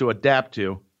stress to adapt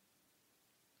to,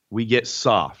 we get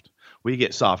soft. We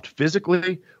get soft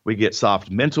physically, we get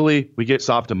soft mentally, we get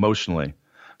soft emotionally.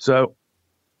 So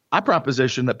I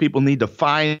proposition that people need to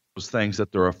find those things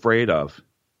that they're afraid of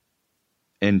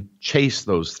and chase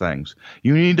those things.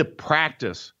 You need to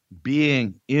practice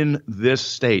being in this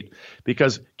state,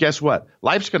 because guess what?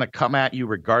 Life's going to come at you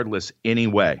regardless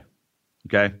anyway.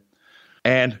 Okay.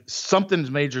 And something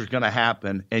major is going to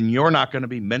happen, and you're not going to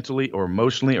be mentally or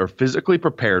emotionally or physically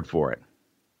prepared for it.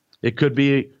 It could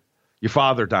be your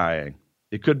father dying.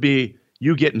 It could be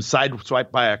you getting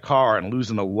sideswiped by a car and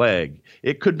losing a leg.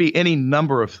 It could be any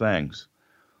number of things.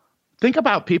 Think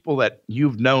about people that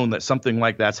you've known that something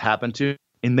like that's happened to,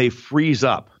 and they freeze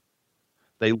up.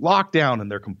 They lock down and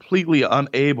they're completely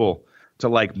unable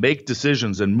to make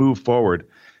decisions and move forward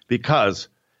because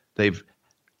they're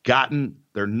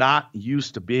not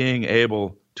used to being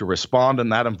able to respond in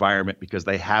that environment because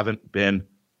they haven't been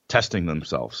testing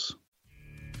themselves.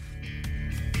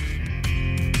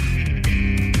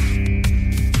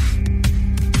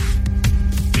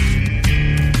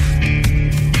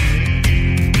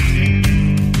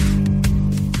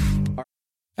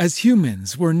 As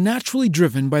humans, we're naturally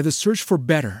driven by the search for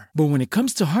better. But when it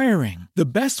comes to hiring, the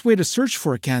best way to search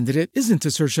for a candidate isn't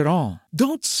to search at all.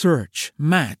 Don't search,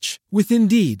 match with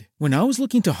Indeed. When I was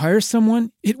looking to hire someone,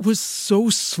 it was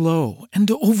so slow and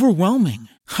overwhelming.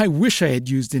 I wish I had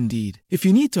used Indeed. If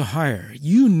you need to hire,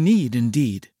 you need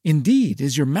Indeed. Indeed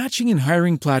is your matching and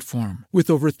hiring platform with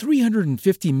over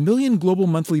 350 million global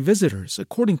monthly visitors,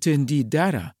 according to Indeed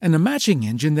data, and a matching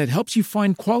engine that helps you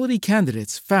find quality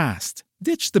candidates fast.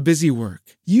 Ditch the busy work.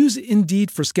 Use Indeed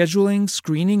for scheduling,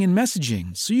 screening, and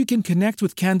messaging so you can connect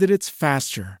with candidates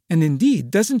faster. And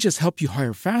Indeed doesn't just help you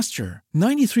hire faster.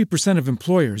 93% of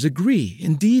employers agree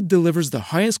Indeed delivers the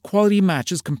highest quality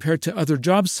matches compared to other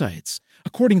job sites,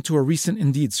 according to a recent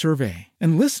Indeed survey.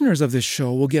 And listeners of this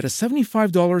show will get a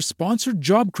 $75 sponsored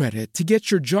job credit to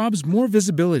get your jobs more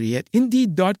visibility at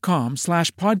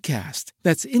Indeed.com/podcast.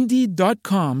 That's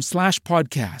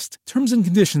Indeed.com/podcast. Terms and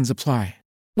conditions apply.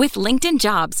 With LinkedIn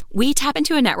Jobs, we tap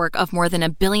into a network of more than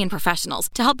 1 billion professionals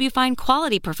to help you find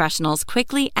quality professionals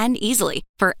quickly and easily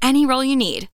for any role you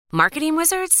need. Marketing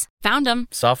wizards? Found them.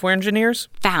 Software engineers?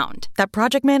 Found. That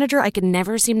project manager I could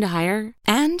never seem to hire?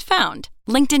 And found.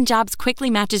 LinkedIn Jobs quickly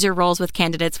matches your roles with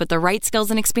candidates with the right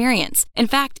skills and experience. In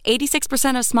fact,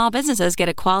 86% of small businesses get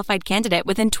a qualified candidate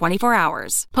within 24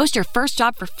 hours. Post your first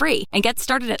job for free and get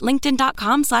started at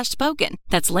linkedin.com/spoken.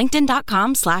 That's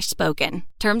linkedin.com/spoken.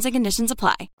 Terms and conditions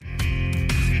apply.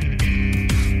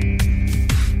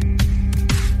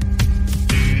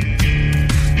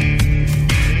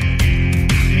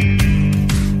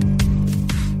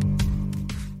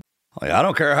 I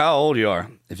don't care how old you are.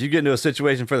 If you get into a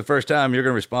situation for the first time, you're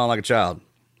going to respond like a child.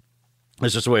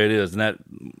 It's just the way it is. And that,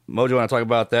 Mojo, when I talk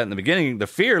about that in the beginning, the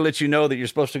fear lets you know that you're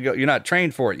supposed to go. You're not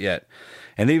trained for it yet.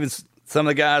 And even some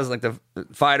of the guys, like the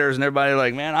fighters and everybody, are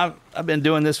like, man, I've been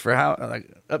doing this for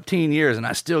up 10 years, and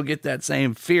I still get that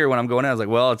same fear when I'm going out. I was like,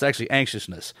 well, it's actually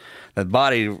anxiousness. The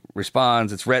body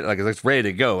responds. It's ready, it's ready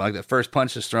to go. Like the first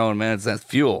punch is thrown, man, it's that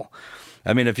fuel.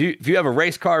 I mean, if you have a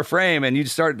race car frame and you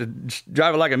start to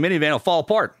drive it like a minivan, it'll fall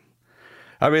apart.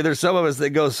 I mean, there's some of us that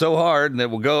go so hard and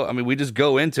that will go. I mean, we just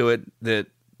go into it that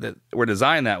we're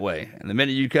designed that way. And the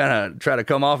minute you kind of try to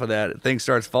come off of that, things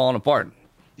starts falling apart.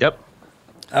 Yep.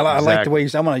 I like the way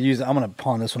I'm going to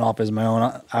pawn this one off as my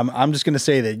own. I'm just going to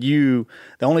say that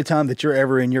the only time that you're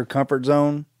ever in your comfort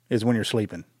zone is when you're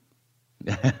sleeping.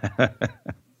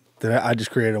 I just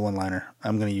created a one-liner.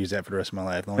 I'm going to use that for the rest of my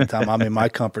life. The only time I'm in my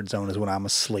comfort zone is when I'm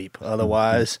asleep.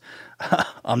 Otherwise,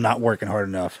 I'm not working hard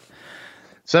enough.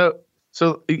 So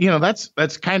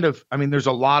that's kind of. I mean, there's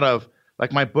a lot of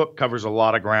my book covers a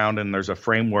lot of ground, and there's a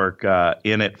framework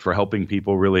in it for helping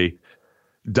people really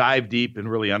dive deep and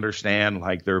really understand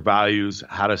their values,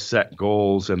 how to set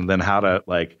goals, and then how to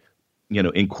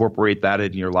incorporate that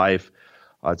in your life.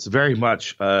 It's very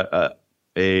much a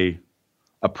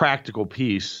practical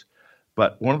piece.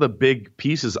 But one of the big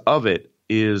pieces of it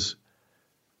is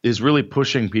really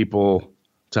pushing people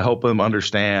to help them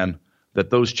understand that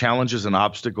those challenges and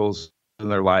obstacles in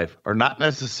their life are not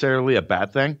necessarily a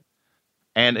bad thing.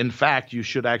 And in fact, you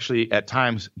should actually at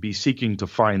times be seeking to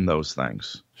find those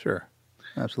things. Sure.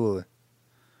 Absolutely.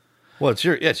 Well,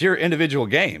 it's your individual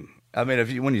game. I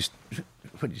mean, when you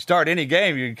start any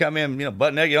game, you come in,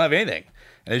 butt naked, you don't have anything.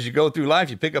 And as you go through life,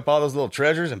 you pick up all those little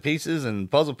treasures and pieces and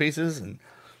puzzle pieces, and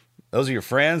those are your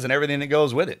friends and everything that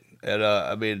goes with it. And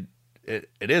I mean,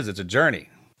 it's a journey.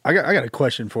 I got a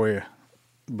question for you,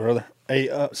 brother. Hey,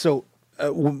 so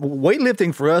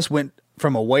weightlifting for us went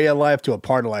from a way of life to a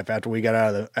part of life after we got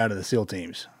out of the SEAL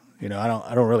teams. You know,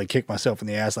 I don't really kick myself in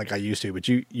the ass like I used to, but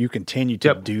you continue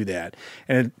to do that.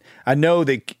 And I know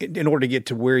that in order to get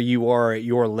to where you are at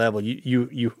your level,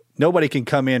 you nobody can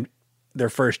come in their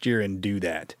first year and do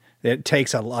that. It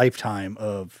takes a lifetime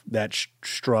of that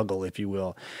struggle, if you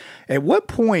will. At what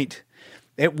point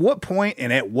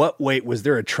and at what weight was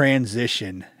there a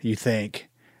transition, you think?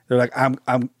 They're like, I'm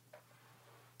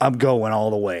going all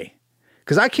the way.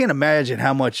 Because I can't imagine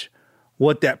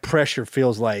what that pressure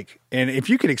feels like. And if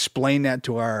you could explain that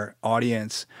to our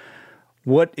audience,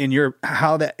 in your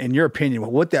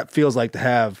opinion, what that feels like to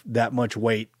have that much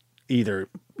weight, either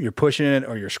you're pushing it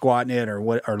or you're squatting it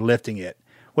or lifting it.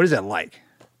 What is that like?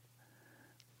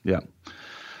 Yeah.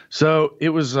 So it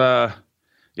was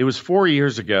 4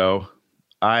 years ago.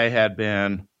 I had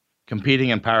been competing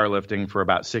in powerlifting for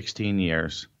about 16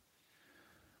 years.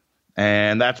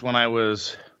 And that's when I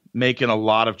was making a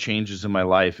lot of changes in my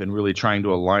life and really trying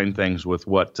to align things with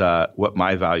what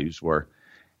my values were.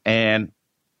 And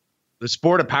the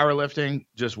sport of powerlifting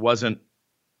just wasn't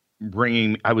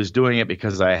I was doing it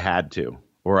because I had to,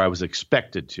 or I was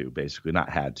expected to, basically, not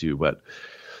had to, but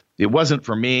it wasn't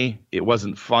for me. It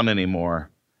wasn't fun anymore.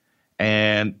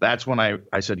 And that's when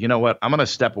I said, you know what, I'm going to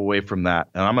step away from that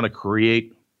and I'm going to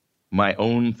create my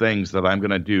own things that I'm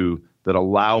going to do that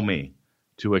allow me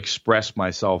to express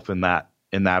myself in that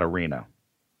arena.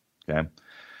 Okay.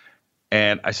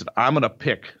 And I said, I'm going to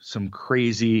pick some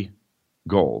crazy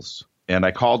goals. And I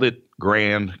called it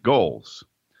grand goals.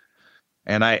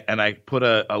 And I put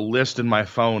a list in my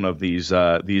phone of these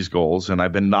goals, and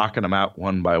I've been knocking them out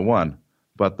one by one.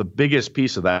 But the biggest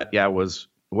piece of that, was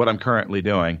what I'm currently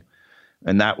doing.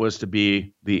 And that was to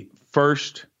be the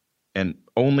first and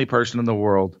only person in the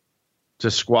world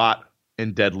to squat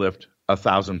and deadlift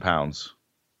 1,000 pounds.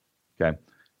 Okay.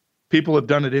 People have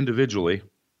done it individually,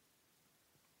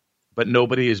 but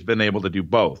nobody has been able to do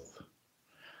both.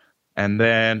 And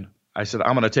then I said,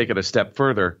 I'm going to take it a step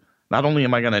further. Not only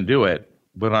am I going to do it,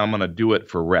 but I'm going to do it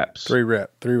for reps. 3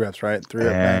 reps, right? 3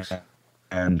 reps max.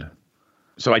 And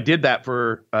so I did that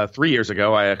for 3 years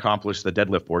ago. I accomplished the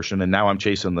deadlift portion, and now I'm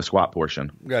chasing the squat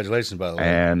portion. Congratulations, by the way.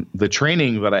 And the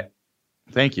training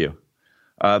thank you.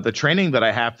 The training that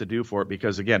I have to do for it,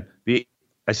 because again,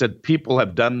 I said people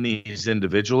have done these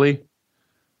individually.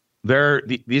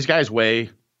 These guys weigh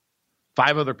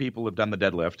 5 other people have done the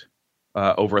deadlift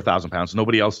over 1,000 pounds.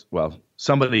 Nobody else. Well,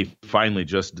 somebody finally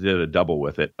just did a double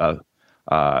with it.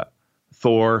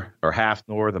 Thor or Half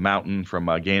Thor, the Mountain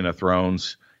from Game of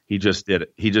Thrones. He just did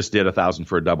 1,000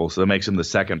 for a double, so that makes him the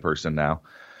second person now.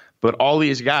 But all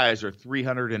these guys are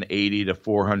 380 to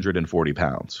 440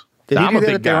 pounds. Did he do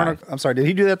that at the Arnold? I'm sorry. Did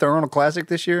he do that at the Arnold Classic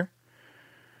this year?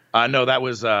 No, that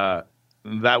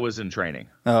was in training.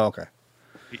 Oh, okay.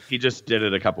 He just did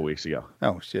it a couple weeks ago.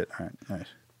 Oh shit! All right, nice.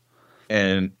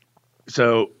 And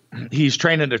so he's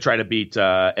training to try to beat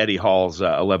Eddie Hall's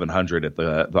 1,100 at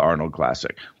the Arnold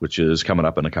Classic, which is coming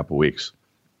up in a couple weeks.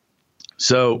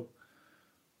 So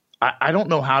I don't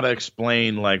know how to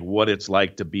explain like what it's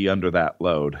like to be under that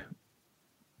load,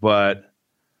 but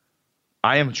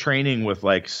I am training with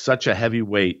like such a heavy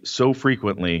weight so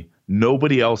frequently.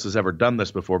 Nobody else has ever done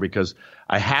this before because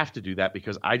I have to do that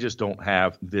because I just don't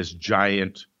have this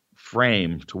giant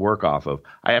frame to work off of.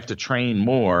 I have to train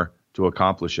more to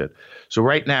accomplish it. So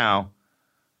right now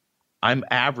I'm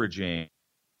averaging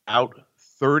out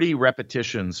 30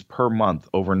 repetitions per month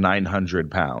over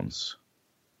 900 pounds.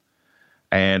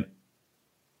 And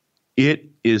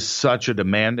it is such a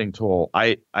demanding toll.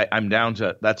 I'm down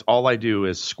to, that's all I do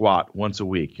is squat once a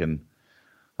week. And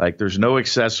like, there's no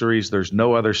accessories, there's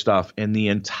no other stuff. And the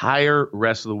entire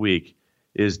rest of the week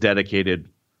is dedicated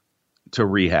to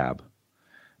rehab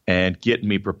and getting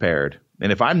me prepared.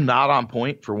 And if I'm not on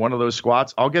point for one of those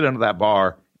squats, I'll get under that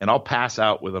bar and I'll pass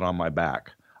out with it on my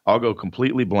back. I'll go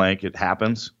completely blank. It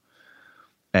happens.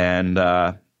 And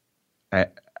it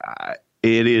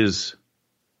is,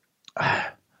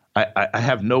 I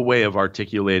have no way of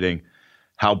articulating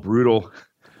how brutal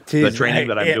the training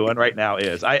that I'm doing right now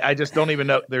is. I just don't even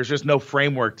know. There's just no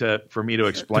framework for me to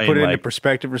explain. To put it into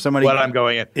perspective for somebody. What I'm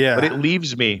going in. Yeah. But it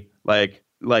leaves me like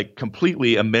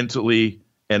completely mentally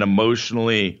and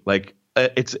emotionally,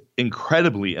 it's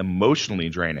incredibly emotionally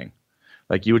draining.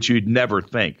 Like which you'd never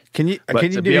think. Can you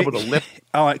be able to lift?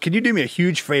 Oh, can you do me a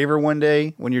huge favor one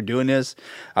day when you're doing this?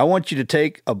 I want you to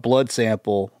take a blood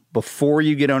sample before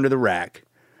you get under the rack,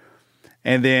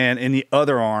 and then in the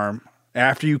other arm,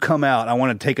 after you come out, I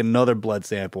want to take another blood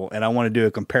sample, and I want to do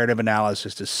a comparative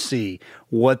analysis to see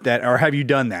what that. Or have you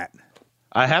done that?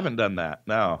 I haven't done that.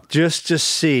 No. Just to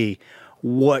see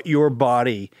what your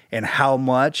body and how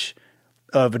much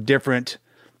of a different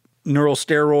neural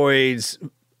steroids,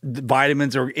 the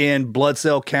vitamins are in, blood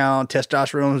cell count,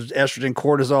 testosterone, estrogen,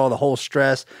 cortisol, the whole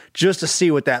stress, just to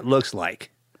see what that looks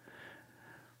like.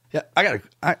 Yeah,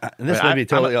 this may be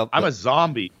totally up. I'm a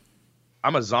zombie.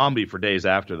 I'm a zombie for days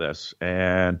after this.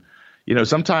 And,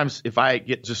 sometimes if I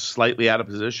get just slightly out of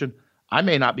position, I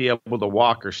may not be able to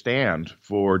walk or stand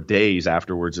for days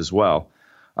afterwards as well.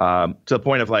 To the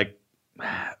point of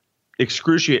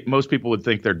excruciate. Most people would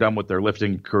think they're done with their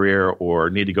lifting career or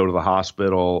need to go to the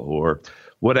hospital or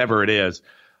whatever it is.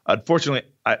 Unfortunately,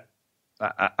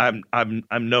 I'm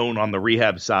known on the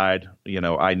rehab side.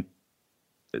 I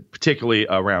particularly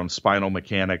around spinal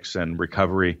mechanics and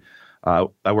recovery.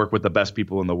 I work with the best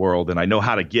people in the world, and I know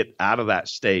how to get out of that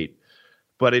state.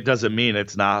 But it doesn't mean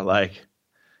it's not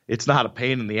a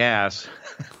pain in the ass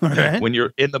Right. when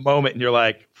you're in the moment and you're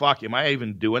like, fuck, am I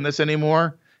even doing this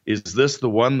anymore? Is this the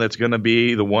one that's going to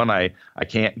be the one I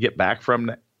can't get back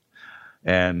from?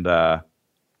 And my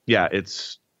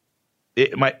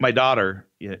daughter,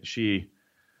 she's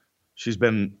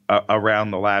been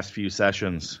around the last few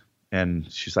sessions,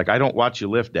 and she's like, I don't watch you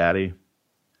lift, Daddy.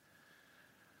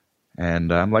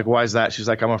 And I'm like, why is that? She's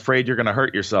like, I'm afraid you're going to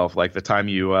hurt yourself like the time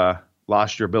you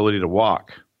lost your ability to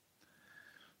walk,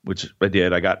 which I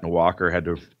did. I got in a walker, had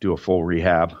to do a full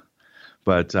rehab.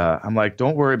 But I'm like,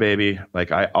 don't worry, baby.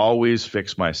 Like, I always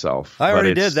fix myself. I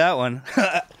already did that one.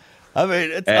 I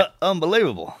mean, it's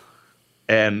unbelievable.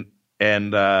 But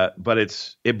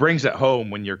it brings it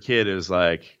home when your kid is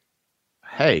like,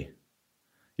 hey,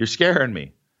 you're scaring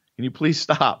me. Can you please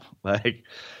stop? It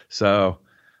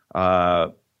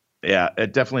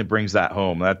definitely brings that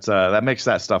home. That makes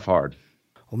that stuff hard.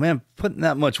 Well, man, putting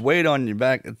that much weight on your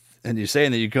back and you're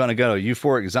saying that you're going to go to a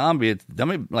euphoric zombie,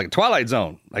 like a Twilight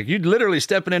Zone. Like you're literally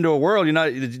stepping into a world it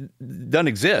doesn't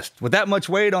exist. With that much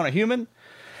weight on a human,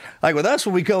 like with us,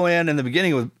 when we go in the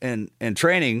beginning in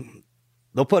training,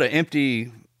 they'll put an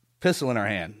empty pistol in our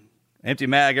hand, empty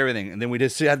mag, everything. And then we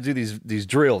just have to do these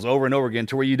drills over and over again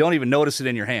to where you don't even notice it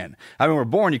in your hand. I mean, we're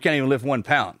born, you can't even lift 1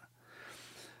 pound.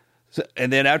 So,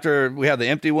 and then after we have the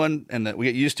empty one and we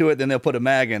get used to it, then they'll put a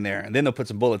mag in there and then they'll put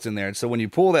some bullets in there. And so when you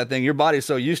pull that thing, your body's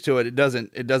so used to it, it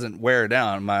doesn't wear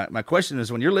down. My question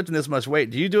is, when you're lifting this much weight,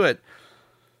 do you do it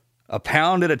a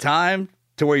pound at a time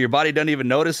to where your body doesn't even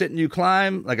notice it and you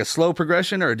climb like a slow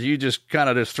progression, or do you just kind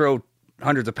of just throw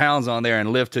hundreds of pounds on there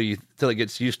and lift till it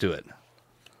gets used to it?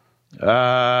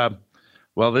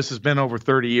 Well, this has been over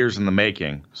 30 years in the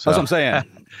making. So. That's what I'm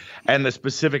saying. And the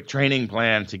specific training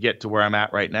plan to get to where I'm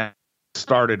at right now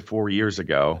started 4 years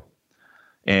ago,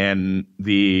 and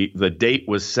the date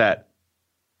was set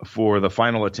for the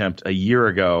final attempt a year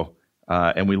ago,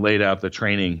 and we laid out the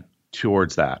training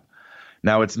towards that.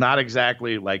 Now, it's not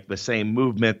exactly like the same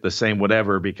movement, the same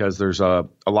whatever, because there's a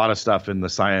lot of stuff in the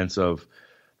science of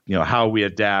how we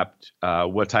adapt,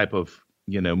 what type of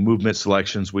movement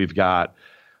selections we've got,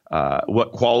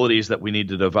 what qualities that we need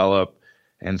to develop.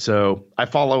 And so I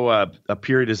follow a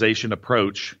periodization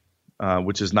approach,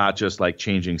 which is not just like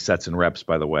changing sets and reps,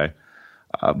 by the way,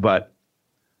 but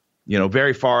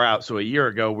very far out. So a year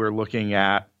ago, we're looking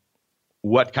at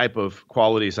what type of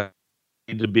qualities I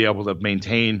need to be able to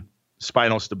maintain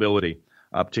spinal stability,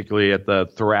 particularly at the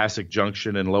thoracic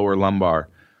junction and lower lumbar.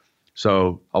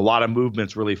 So a lot of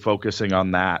movements really focusing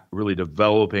on that, really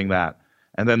developing that.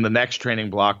 And then the next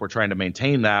training block, we're trying to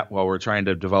maintain that while we're trying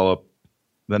to develop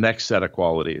the next set of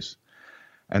qualities.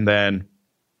 And then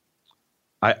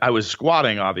I was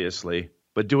squatting, obviously,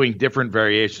 but doing different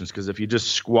variations, because if you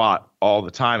just squat all the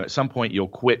time, at some point you'll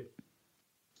quit.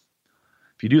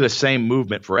 If you do the same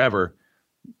movement forever,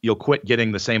 you'll quit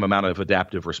getting the same amount of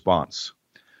adaptive response.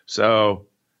 So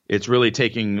it's really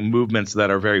taking movements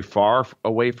that are very far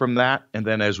away from that, and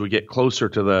then as we get closer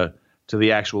to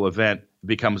the actual event, it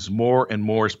becomes more and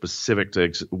more specific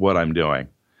to what I'm doing.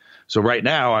 So right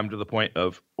now I'm to the point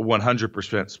of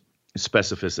 100%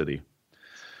 specificity.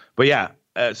 But yeah,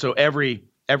 so every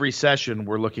session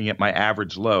we're looking at my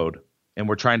average load, and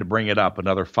we're trying to bring it up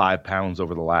another 5 pounds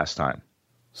over the last time.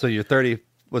 So you're 30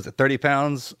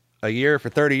 pounds a year for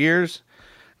 30 years?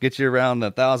 Get you around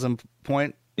 1,000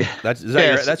 point? Yeah. That's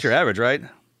your average, right?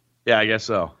 Yeah, I guess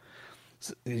so.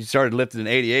 You started lifting in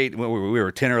 88 when we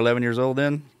were 10 or 11 years old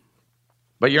then?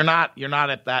 But you're not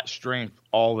at that strength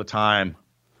all the time,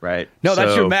 right? No,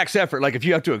 that's your max effort. Like if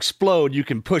you have to explode, you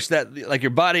can push that. Like your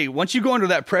body, once you go under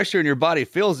that pressure and your body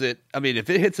feels it, I mean,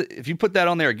 if you put that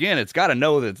on there again, it's got to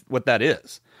know what that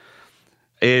is.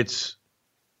 It's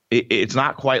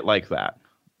not quite like that.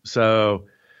 So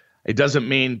it doesn't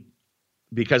mean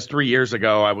because 3 years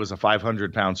ago I was a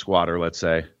 500-pound squatter, let's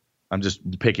say. I'm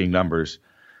just picking numbers.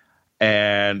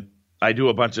 And I do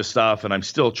a bunch of stuff and I'm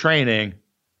still training.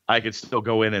 I could still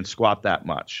go in and squat that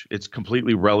much. It's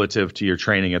completely relative to your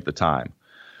training at the time.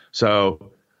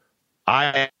 So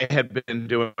I had been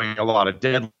doing a lot of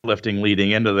deadlifting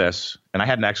leading into this, and I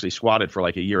hadn't actually squatted for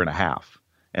like a year and a half.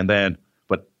 And then,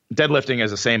 but deadlifting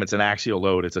is the same. It's an axial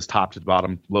load. It's a top to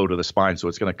bottom load of the spine. So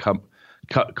it's going to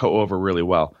go over really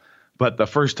well. But the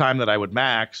first time that I would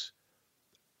max,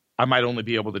 I might only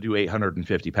be able to do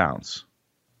 850 pounds.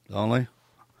 Only?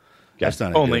 Yeah, That's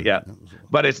not only, good. yeah.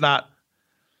 But it's not.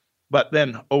 But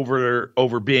then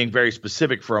over being very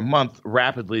specific for a month,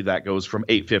 rapidly that goes from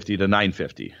 850 to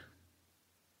 950.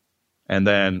 And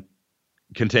then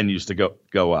continues to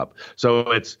go up.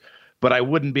 So but I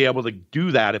wouldn't be able to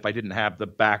do that if I didn't have the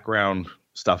background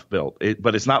stuff built.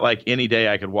 But it's not like any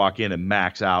day I could walk in and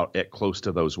max out at close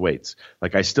to those weights.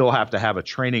 Like I still have to have a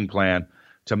training plan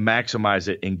to maximize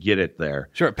it and get it there.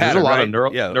 Sure, there's a lot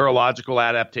of yeah. neurological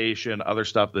adaptation, other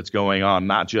stuff that's going on,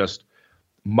 not just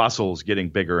muscles getting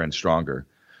bigger and stronger.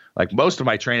 Like most of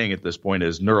my training at this point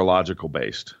is neurological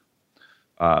based.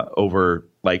 Over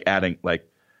like adding, like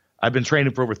I've been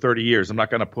training for over 30 years. I'm not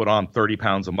going to put on 30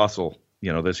 pounds of muscle,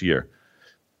 this year.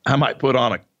 I might put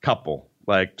on a couple,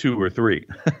 like 2 or 3.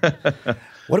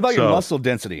 What about your muscle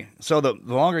density? So the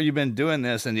longer you've been doing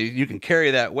this, and you can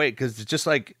carry that weight, because it's just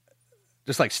like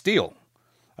steel.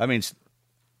 I mean,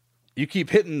 you keep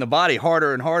hitting the body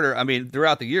harder and harder. I mean,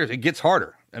 throughout the years, it gets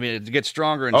harder. I mean, it gets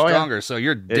stronger and stronger. Yeah. So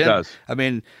you're it does. I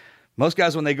mean, most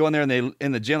guys, when they go in there and they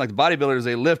in the gym, like the bodybuilders,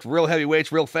 they lift real heavy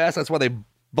weights real fast. That's why they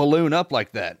balloon up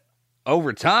like that.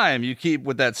 Over time, you keep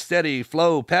with that steady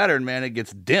flow pattern, man, it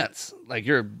gets dense. Like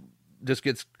just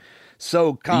gets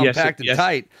so compact and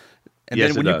tight. And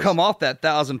then when you come off that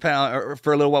 1,000-pound or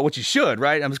for a little while, which you should,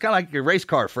 right? I mean, it's kind of like your race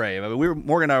car frame. I mean,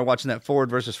 Morgan and I were watching that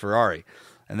Ford versus Ferrari,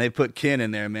 and they put Ken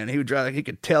in there, man. He would drive, he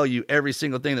could tell you every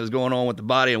single thing that was going on with the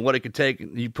body and what it could take.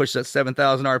 You push that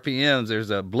 7,000 RPMs,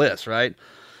 there's a bliss, right?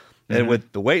 Mm-hmm. And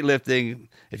with the weightlifting,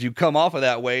 if you come off of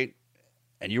that weight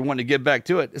and you want to get back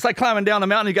to it, it's like climbing down the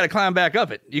mountain. You got to climb back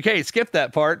up it. You can't skip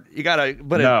that part. You got to,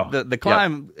 but the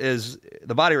climb is,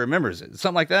 the body remembers it.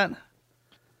 Something like that?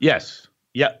 Yes.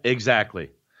 Yeah, exactly.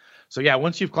 So yeah,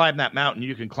 once you've climbed that mountain,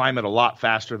 you can climb it a lot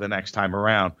faster the next time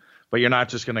around, but you're not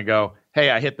just going to go, hey,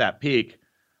 I hit that peak.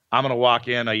 I'm going to walk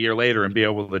in a year later and be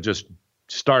able to just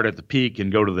start at the peak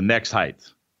and go to the next height.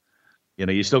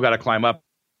 You still got to climb up.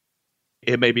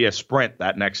 It may be a sprint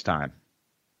that next time.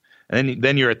 And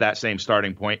then you're at that same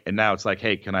starting point, and now it's like,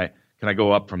 hey, can I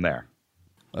go up from there?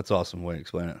 That's awesome way to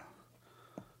explain it.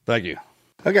 Thank you.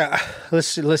 Okay,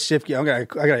 let's shift gears.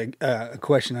 I got a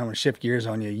question. I'm going to shift gears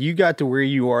on you. You got to where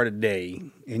you are today,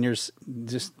 and your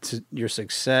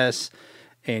success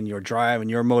and your drive and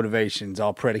your motivations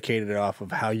all predicated off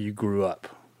of how you grew up.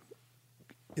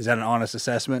 Is that an honest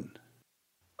assessment?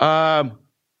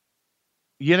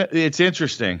 It's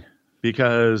interesting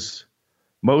because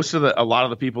a lot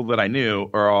of the people that I knew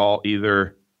are all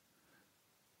either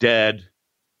dead,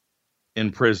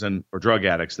 in prison, or drug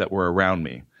addicts that were around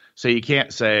me. So you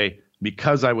can't say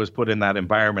because I was put in that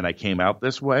environment, I came out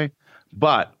this way.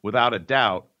 But without a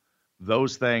doubt,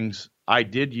 those things I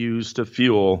did use to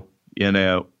fuel,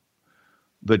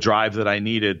 the drive that I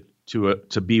needed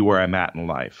to be where I'm at in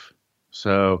life.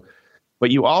 So,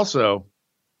 but you also,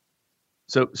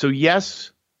 so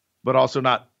yes, but also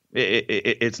not.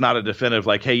 It's not a definitive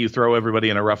like, hey, you throw everybody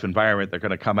in a rough environment, they're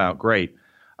going to come out great.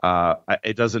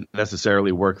 It doesn't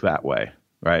necessarily work that way,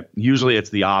 right? Usually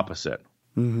it's the opposite.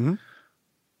 Mm-hmm.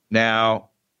 Now,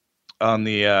 on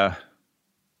the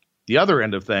other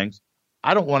end of things,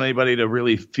 I don't want anybody to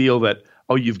really feel that,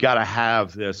 oh, you've got to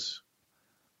have this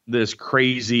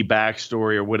crazy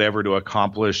backstory or whatever to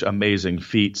accomplish amazing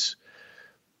feats.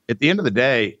 At the end of the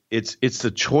day, it's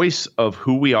the choice of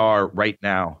who we are right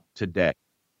now, today.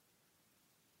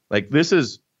 Like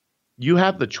you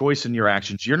have the choice in your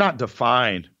actions. You're not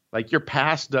defined. Like your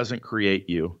past doesn't create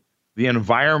you. The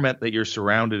environment that you're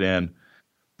surrounded in,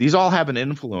 these all have an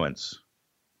influence.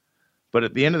 But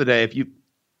at the end of the day, if you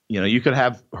could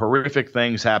have horrific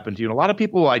things happen to you. And a lot of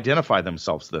people will identify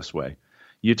themselves this way.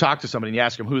 You talk to somebody and you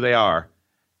ask them who they are,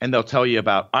 and they'll tell you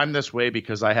about, I'm this way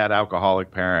because I had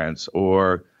alcoholic parents,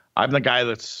 or I'm the guy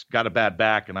that's got a bad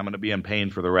back and I'm going to be in pain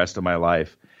for the rest of my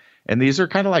life. And these are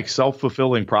kind of like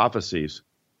self-fulfilling prophecies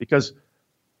because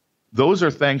those are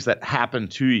things that happen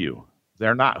to you.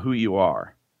 They're not who you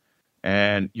are.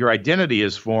 And your identity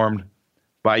is formed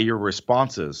by your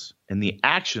responses and the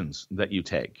actions that you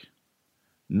take,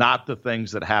 not the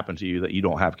things that happen to you that you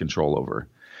don't have control over.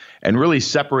 And really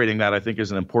separating that, I think,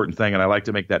 is an important thing. And I like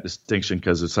to make that distinction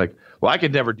because it's like, well, I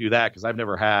could never do that because I've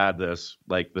never had this,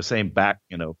 like the same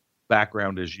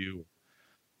background as you.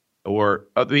 Or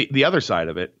the other side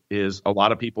of it is a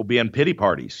lot of people being pity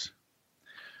parties.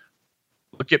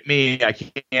 Look at me, I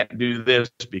can't do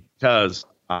this because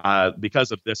of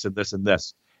this and this and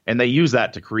this. And they use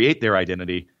that to create their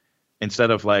identity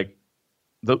instead of like,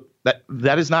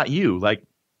 that is not you. Like,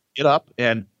 get up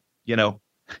and,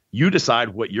 you decide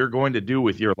what you're going to do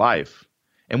with your life.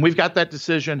 And we've got that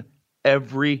decision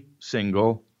every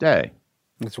single day.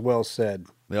 It's well said.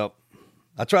 Yep.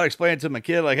 I try to explain it to my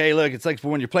kid, like, hey, look, it's like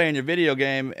when you're playing your video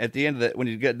game, at the end of when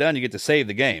you get done, you get to save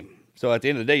the game. So at the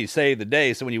end of the day, you save the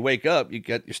day. So when you wake up, you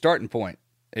got your starting point.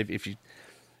 If you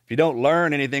don't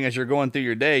learn anything as you're going through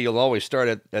your day, you'll always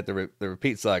start at the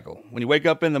repeat cycle. When you wake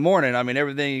up in the morning, I mean,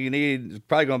 everything you need is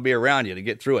probably going to be around you to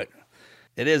get through it.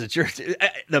 It is. It's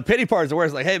the pity part is the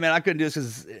worst. Like, hey, man, I couldn't do this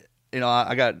because,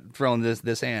 I got thrown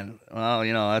this hand. Well,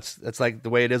 that's like the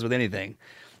way it is with anything.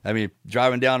 I mean,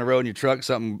 driving down the road in your truck,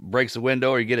 something breaks the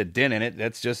window or you get a dent in it.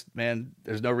 That's just, man,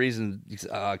 there's no reason you say,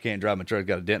 I can't drive my truck,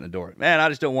 got a dent in the door. Man, I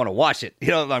just don't want to watch it.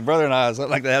 My brother and I,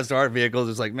 like to have start vehicles.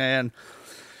 It's like, man,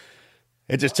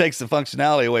 it just takes the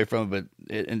functionality away from it,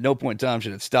 but at no point in time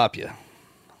should it stop you.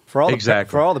 For all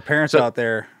the parents out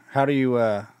there, how do you,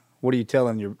 what are you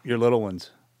telling your little ones?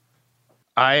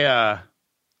 I've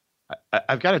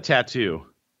got a tattoo,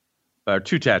 or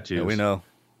 2 tattoos. Yeah, we know.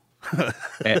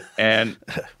 and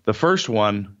the first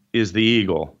one is the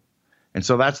eagle. And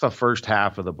so that's the first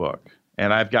half of the book.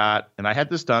 And I had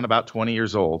this done about 20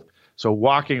 years old. So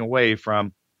walking away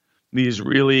from these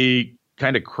really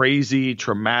kind of crazy,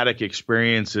 traumatic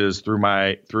experiences through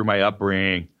my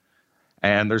upbringing.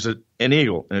 And there's an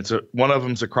eagle, and one of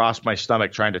them's across my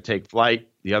stomach trying to take flight.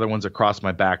 The other one's across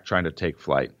my back trying to take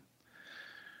flight.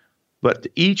 But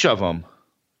each of them,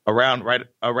 right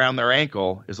around their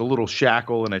ankle, is a little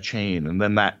shackle and a chain. And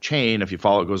then that chain, if you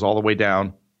follow it, goes all the way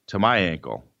down to my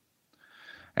ankle.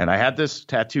 And I had this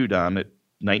tattoo done at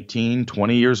 19,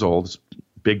 20 years old, this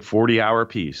big 40-hour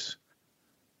piece,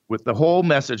 with the whole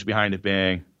message behind it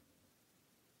being,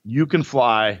 you can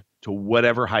fly to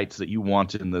whatever heights that you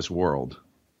want in this world.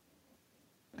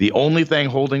 The only thing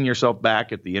holding yourself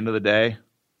back at the end of the day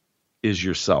is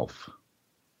yourself.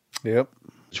 Yep.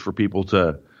 It's for people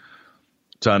to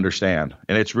understand.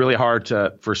 And it's really hard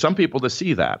for some people to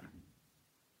see that.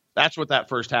 That's what that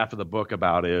first half of the book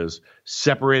about is,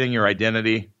 separating your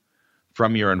identity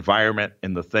from your environment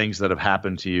and the things that have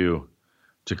happened to you,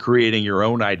 to creating your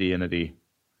own identity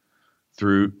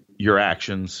through your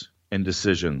actions and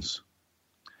decisions.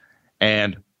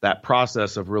 And that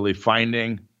process of really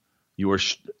finding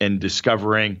and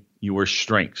discovering your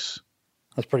strengths.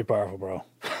 That's pretty powerful, bro.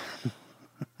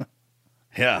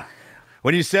 Yeah.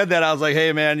 When you said that, I was like,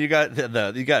 hey, man, you got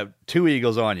 2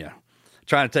 eagles on you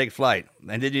trying to take flight.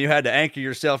 And then you had to anchor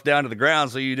yourself down to the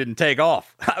ground so you didn't take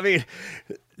off. I mean,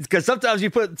 because sometimes you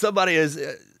put somebody as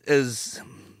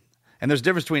and there's a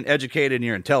difference between educated and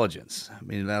your intelligence. I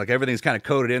mean, like everything's kind of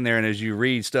coded in there. And as you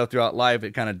read stuff throughout life,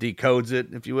 it kind of decodes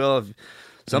it, if you will.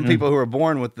 Some people who are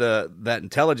born with that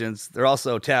intelligence, they're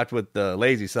also tapped with the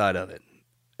lazy side of it.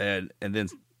 And then,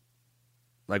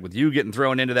 like with you getting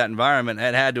thrown into that environment,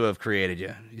 that had to have created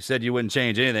you. You said you wouldn't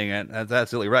change anything, and that's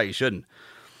absolutely right. You shouldn't.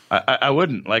 I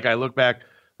wouldn't. Like, I look back,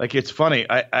 like, it's funny.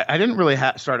 I didn't really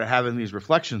start having these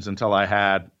reflections until I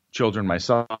had children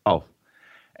myself.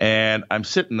 And I'm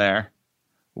sitting there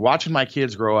watching my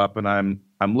kids grow up, and I'm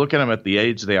looking at them at the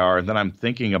age they are, and then I'm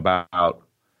thinking about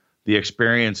the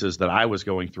experiences that I was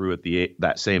going through at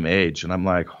that same age. And I'm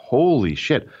like, holy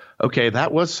shit. Okay,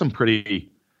 that was some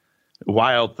pretty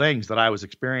wild things that I was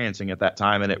experiencing at that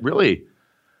time. And it really,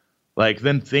 like,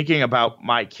 then thinking about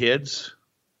my kids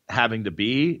having to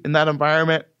be in that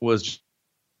environment was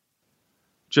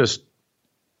just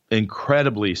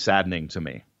incredibly saddening to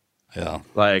me. Yeah.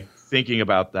 Like, thinking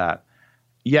about that.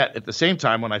 Yet at the same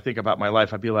time, when I think about my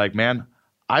life, I'd be like, man,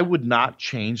 I would not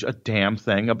change a damn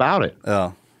thing about it.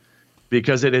 Oh.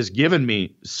 Because it has given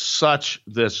me such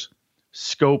this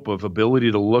scope of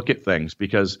ability to look at things,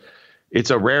 because it's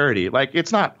a rarity. Like,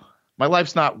 my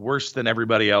life's not worse than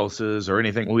everybody else's or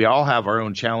anything. We all have our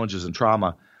own challenges and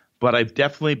trauma, but I've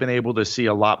definitely been able to see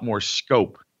a lot more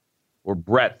scope or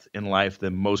breadth in life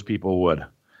than most people would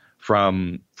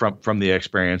from the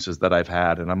experiences that I've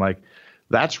had. And I'm like,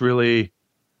 that's really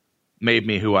made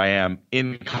me who I am,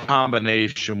 in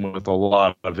combination with a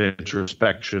lot of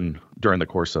introspection during the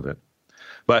course of it.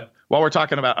 But while we're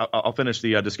talking about, I'll finish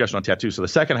the discussion on tattoos. So the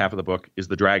second half of the book is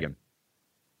the dragon.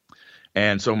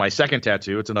 And so my second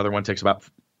tattoo, it's another one,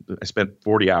 I spent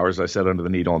 40 hours, I said, under the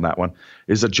needle on that one,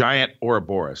 is a giant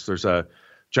Ouroboros. There's a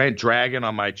giant dragon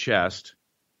on my chest,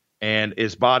 and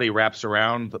his body wraps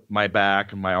around my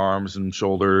back and my arms and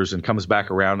shoulders and comes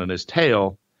back around, and his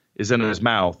tail is in his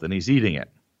mouth and he's eating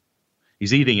it.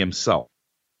 He's eating himself.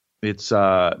 It's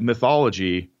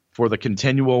mythology for the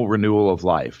continual renewal of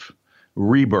life,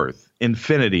 rebirth,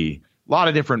 infinity, a lot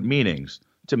of different meanings.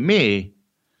 To me,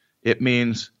 it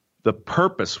means the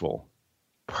purposeful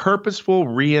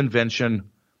reinvention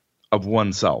of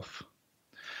oneself.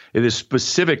 It is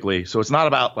specifically, so it's not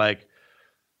about like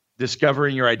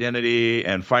discovering your identity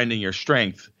and finding your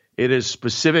strength. It is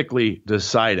specifically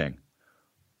deciding,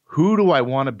 who do I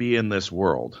want to be in this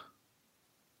world?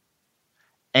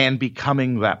 And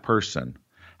becoming that person.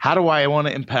 How do I want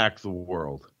to impact the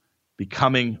world?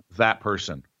 Becoming that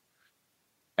person.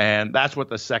 And that's what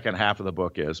the second half of the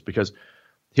book is, because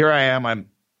here I am,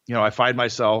 I find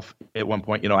myself at one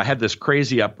point, I had this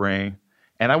crazy upbringing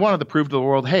and I wanted to prove to the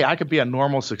world, hey, I could be a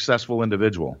normal, successful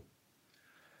individual.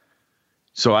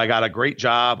 So I got a great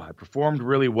job. I performed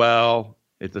really well.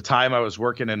 At the time I was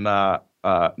working in the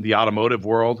automotive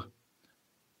world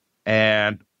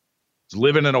and was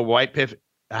living in a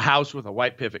house with a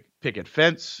white picket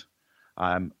fence.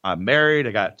 I'm married.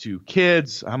 I got 2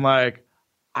 kids. I'm like,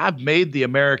 I've made the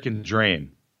American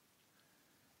dream.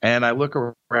 And I look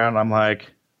around, I'm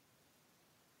like,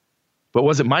 but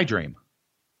was it my dream?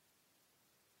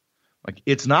 Like,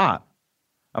 it's not.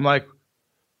 I'm like,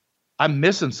 I'm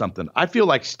missing something. I feel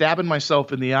like stabbing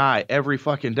myself in the eye every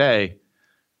fucking day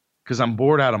because I'm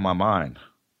bored out of my mind.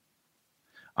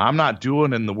 I'm not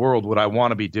doing in the world what I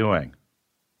want to be doing.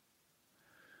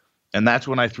 And that's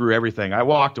when I threw everything. I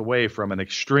walked away from an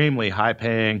extremely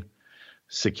high-paying,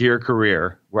 secure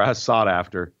career where I was sought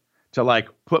after to like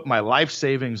put my life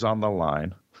savings on the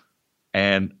line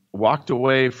and walked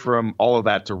away from all of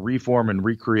that to reform and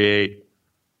recreate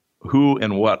who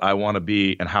and what I want to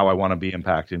be and how I want to be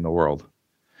impacting the world.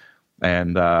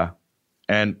 And I'm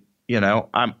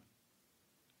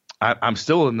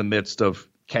still in the midst of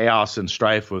chaos and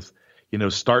strife with,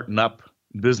 starting up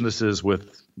businesses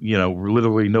with,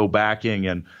 literally no backing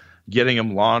and getting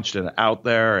them launched and out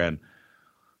there.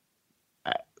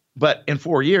 But in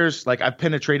 4 years, like I've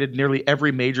penetrated nearly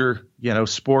every major,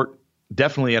 sport,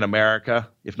 definitely in America,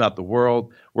 if not the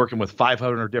world, working with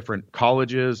 500 different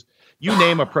colleges. You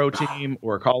name a pro team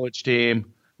or a college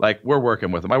team, like we're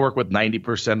working with them. I work with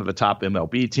 90% of the top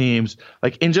MLB teams.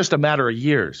 Like in just a matter of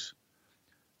years,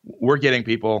 we're getting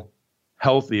people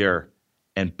healthier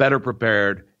and better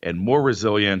prepared and more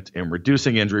resilient and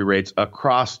reducing injury rates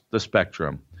across the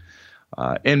spectrum.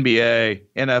 NBA,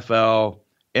 NFL,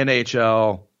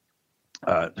 NHL,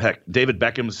 heck, David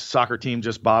Beckham's soccer team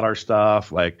just bought our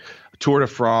stuff, like Tour de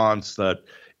France,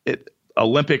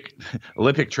 Olympic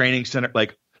Training Center,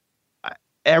 like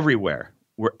everywhere.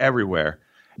 We're everywhere.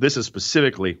 This is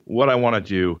specifically what I want to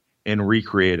do in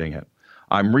recreating it.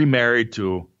 I'm remarried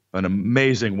to an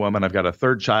amazing woman. I've got a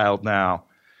 3rd child now,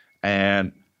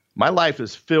 and my life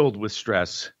is filled with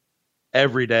stress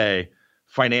every day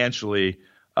financially,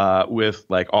 with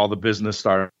like all the business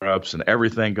startups and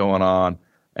everything going on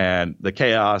and the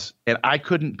chaos. And I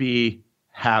couldn't be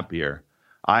happier.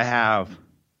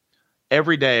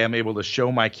 Every day I'm able to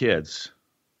show my kids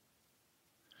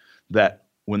that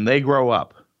when they grow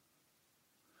up,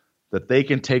 that they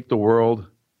can take the world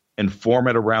and form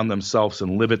it around themselves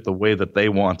and live it the way that they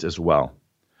want as well.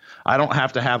 I don't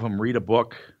have to have them read a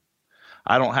book.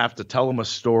 I don't have to tell them a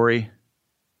story.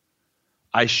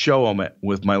 I show them it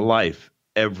with my life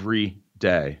every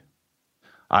day.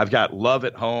 I've got love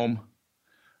at home.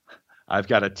 I've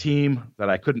got a team that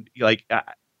I couldn't, like,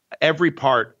 every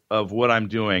part of what I'm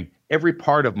doing, every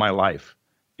part of my life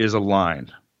is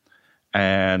aligned.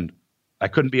 And I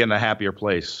couldn't be in a happier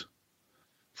place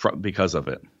because of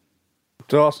it.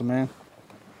 It's awesome, man.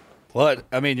 Well,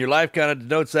 I mean, your life kind of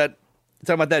denotes that.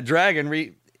 Talking about that dragon,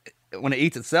 when it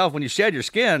eats itself, when you shed your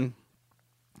skin,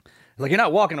 like you're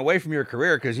not walking away from your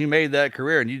career because you made that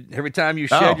career, and every time you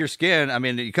shed your skin, I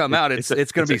mean, you come out, it's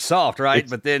going to be soft, right?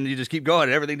 But then you just keep going,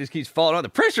 and everything just keeps falling on. The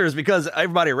pressure is because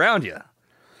everybody around you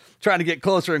trying to get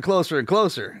closer and closer and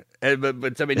closer.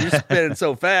 But I mean, you're spinning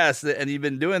so fast, and you've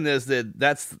been doing this.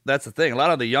 That's the thing. A lot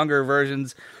of the younger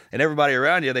versions and everybody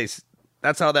around you,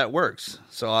 that's how that works.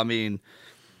 So I mean,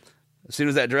 as soon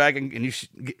as that dragon and you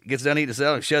gets done eating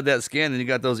itself and shed that skin, and you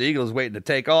got those eagles waiting to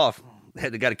take off. They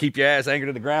got to keep your ass anchored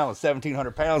to the ground with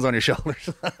 1,700 pounds on your shoulders.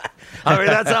 I mean,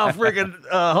 that's how freaking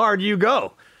hard you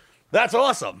go. That's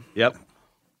awesome. Yep.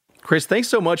 Chris, thanks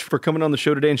so much for coming on the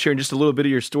show today and sharing just a little bit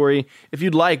of your story. If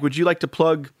you'd like, would you like to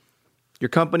plug your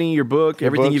company, your book,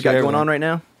 everything you've got going on right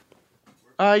now?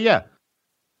 Yeah.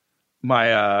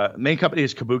 My main company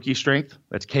is Kabuki Strength.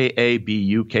 That's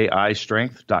KABUKI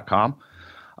Strength.com.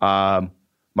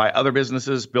 My other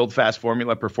businesses, Build Fast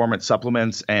Formula, Performance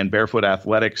Supplements, and Barefoot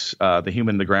Athletics, the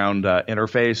human-to-ground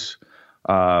interface,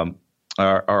 are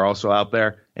also out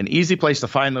there. An easy place to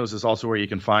find those is also where you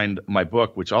can find my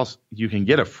book, which also you can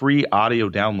get a free audio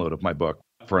download of my book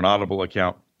for an Audible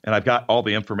account. And I've got all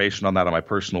the information on that on my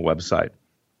personal website.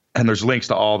 And there's links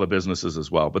to all the businesses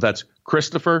as well. But that's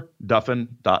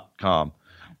ChristopherDuffin.com.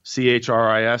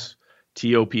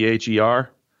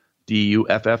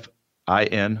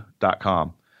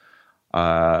 ChristopherDuffin.com.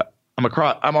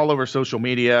 I'm all over social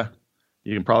media.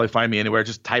 You can probably find me anywhere.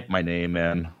 Just type my name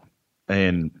in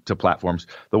to platforms.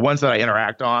 The ones that I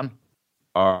interact on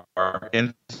are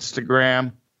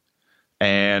Instagram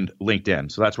and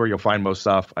LinkedIn. So that's where you'll find most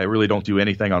stuff. I really don't do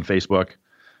anything on Facebook.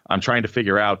 I'm trying to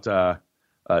figure out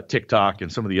TikTok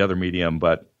and some of the other medium,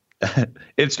 but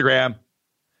Instagram,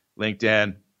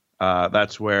 LinkedIn,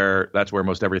 that's where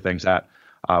most everything's at.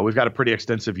 We've got a pretty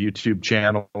extensive YouTube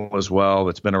channel as well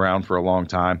that's been around for a long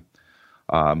time.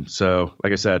 So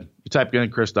like I said, you type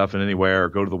in Chris Duffin anywhere or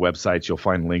go to the websites, you'll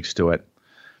find links to it.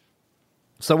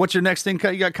 So what's your next thing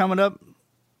you got coming up?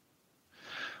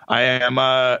 I am,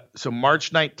 so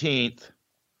March 19th,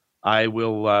 I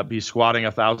will be squatting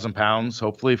 1,000 pounds,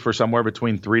 hopefully for somewhere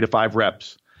between 3 to 5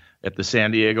 reps at the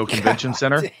San Diego Convention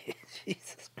Center.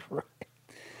 Jesus Christ.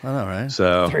 I know, right?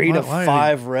 So 3 to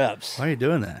 5 reps. Why are you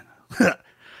doing that?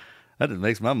 That just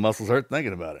makes my muscles hurt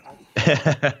thinking about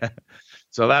it.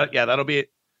 So that'll be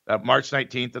March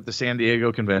 19th at the San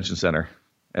Diego Convention Center.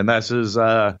 And this is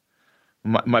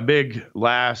my big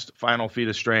last final feat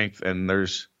of strength. And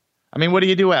what do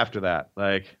you do after that?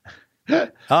 Like, you'll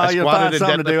find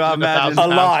something to do, I imagine. A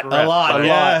lot.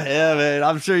 Yeah, man.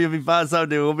 I'm sure you'll be finding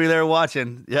something to do. We'll be there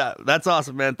watching. Yeah, that's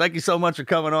awesome, man. Thank you so much for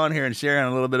coming on here and sharing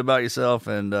a little bit about yourself.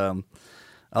 And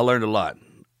I learned a lot.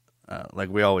 Like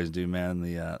we always do, man.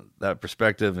 That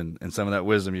perspective and some of that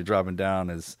wisdom you're dropping down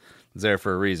is there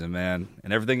for a reason, man.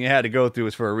 And everything you had to go through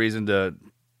was for a reason to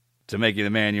make you the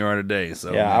man you are today.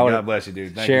 So yeah, man, God bless you,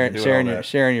 dude. Thank you for doing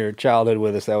sharing your childhood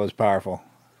with us. That was powerful.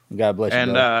 God bless you.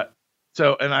 And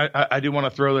I do want to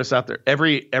throw this out there.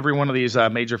 Every one of these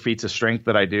major feats of strength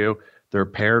that I do, they're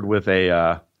paired with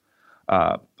a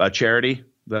charity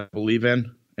that I believe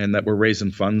in and that we're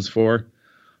raising funds for.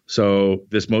 So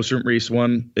this most recent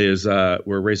one is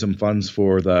we're raising funds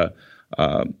for the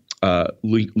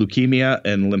Leukemia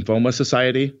and Lymphoma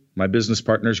Society. My business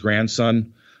partner's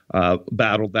grandson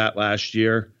battled that last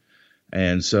year.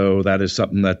 And so that is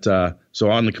something that so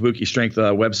on the Kabuki Strength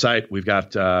website, we've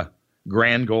got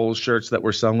Grand Goals shirts that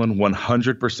we're selling.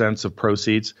 100% of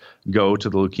proceeds go to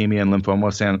the Leukemia and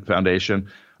Lymphoma Foundation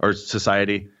or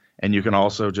Society. And you can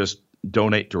also just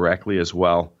donate directly as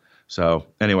well. So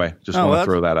anyway, just want to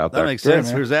throw that out there. That makes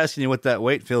sense. I was asking you what that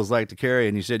weight feels like to carry,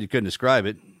 and you said you couldn't describe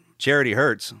it. Charity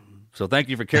hurts. So thank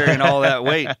you for carrying all that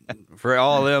weight for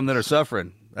all of them that are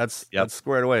suffering. That's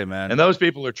squared away, man. And those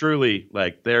people are truly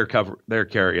like they're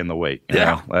carrying the weight. You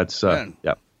know? That's All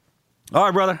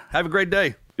right, brother. Have a great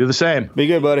day. Do the same. Be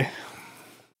good, buddy.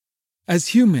 As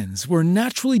humans, we're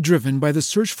naturally driven by the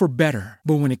search for better.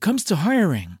 But when it comes to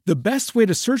hiring, the best way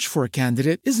to search for a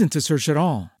candidate isn't to search at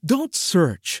all. Don't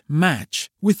search, match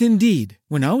with Indeed.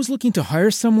 When I was looking to hire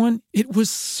someone, it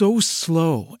was so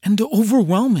slow and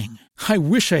overwhelming. I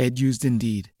wish I had used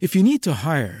Indeed. If you need to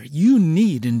hire, you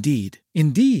need Indeed.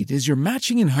 Indeed is your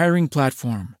matching and hiring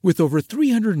platform with over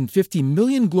 350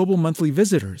 million global monthly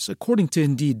visitors, according to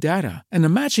Indeed data, and a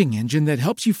matching engine that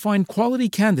helps you find quality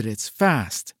candidates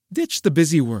fast. Ditch the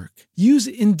busy work. Use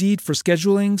Indeed for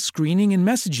scheduling, screening, and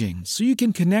messaging so you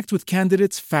can connect with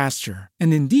candidates faster.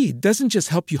 And Indeed doesn't just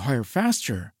help you hire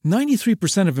faster.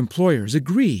 93% of employers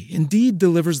agree Indeed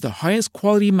delivers the highest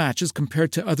quality matches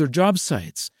compared to other job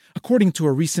sites, according to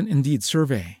a recent Indeed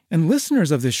survey. And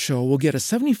listeners of this show will get a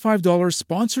 $75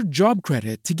 sponsored job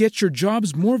credit to get your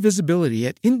jobs more visibility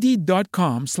at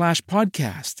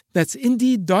Indeed.com/podcast. That's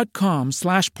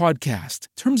Indeed.com/podcast.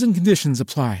 Terms and conditions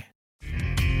apply.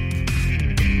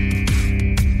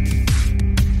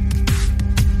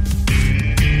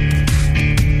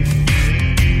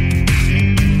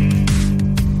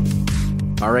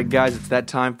 All right, guys, it's that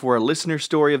time for a listener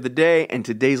story of the day, and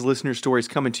today's listener story is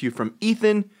coming to you from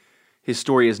Ethan. His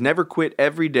story is Never Quit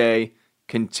Every Day,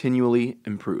 Continually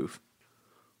Improve.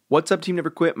 What's up, Team Never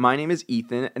Quit? My name is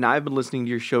Ethan, and I've been listening to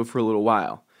your show for a little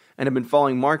while, and have been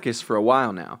following Marcus for a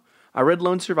while now. I read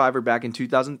Lone Survivor back in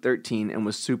 2013 and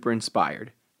was super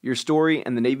inspired. Your story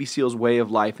and the Navy SEALs way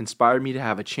of life inspired me to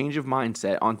have a change of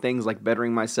mindset on things like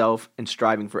bettering myself and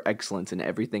striving for excellence in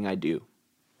everything I do.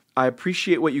 I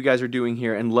appreciate what you guys are doing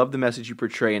here and love the message you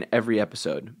portray in every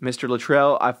episode. Mr.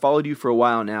 Luttrell, I've followed you for a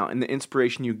while now, and the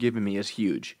inspiration you've given me is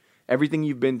huge. Everything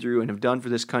you've been through and have done for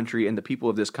this country and the people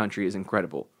of this country is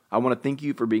incredible. I want to thank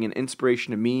you for being an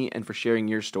inspiration to me and for sharing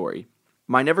your story.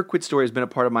 My Never Quit story has been a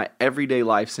part of my everyday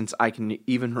life since I can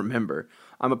even remember.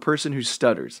 I'm a person who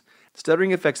stutters.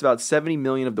 Stuttering affects about 70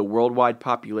 million of the worldwide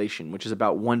population, which is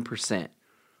about 1%.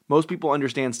 Most people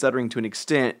understand stuttering to an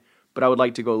extent, but I would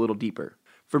like to go a little deeper.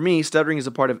 For me, stuttering is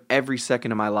a part of every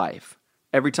second of my life.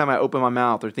 Every time I open my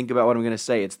mouth or think about what I'm going to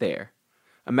say, it's there.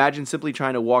 Imagine simply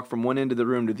trying to walk from one end of the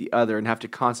room to the other and have to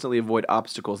constantly avoid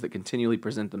obstacles that continually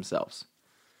present themselves.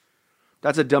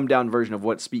 That's a dumbed-down version of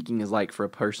what speaking is like for a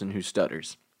person who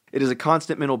stutters. It is a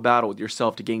constant mental battle with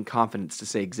yourself to gain confidence to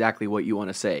say exactly what you want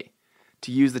to say,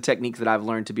 to use the techniques that I've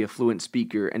learned to be a fluent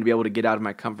speaker and to be able to get out of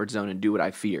my comfort zone and do what I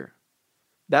fear.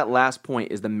 That last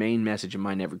point is the main message of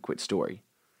my Never Quit story.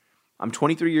 I'm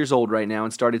 23 years old right now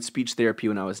and started speech therapy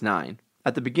when I was 9.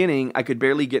 At the beginning, I could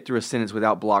barely get through a sentence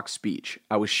without blocked speech.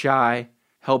 I was shy,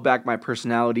 held back my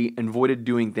personality, and avoided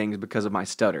doing things because of my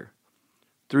stutter.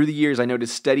 Through the years, I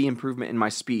noticed steady improvement in my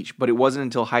speech, but it wasn't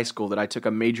until high school that I took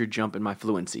a major jump in my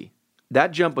fluency.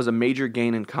 That jump was a major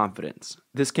gain in confidence.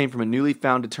 This came from a newly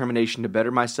found determination to better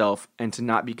myself and to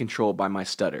not be controlled by my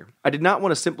stutter. I did not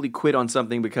want to simply quit on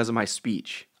something because of my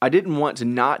speech. I didn't want to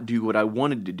not do what I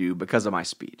wanted to do because of my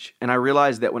speech. And I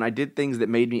realized that when I did things that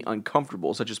made me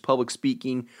uncomfortable, such as public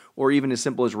speaking, or even as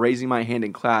simple as raising my hand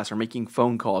in class or making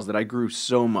phone calls, that I grew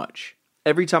so much.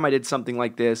 Every time I did something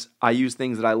like this, I used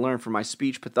things that I learned from my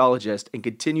speech pathologist and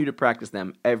continue to practice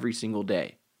them every single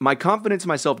day. My confidence in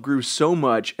myself grew so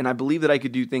much, and I believed that I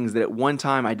could do things that at one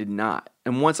time I did not.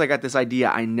 And once I got this idea,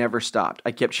 I never stopped.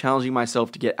 I kept challenging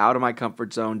myself to get out of my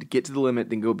comfort zone, to get to the limit,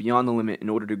 then go beyond the limit in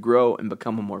order to grow and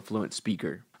become a more fluent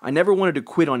speaker. I never wanted to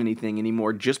quit on anything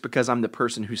anymore just because I'm the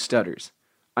person who stutters.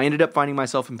 I ended up finding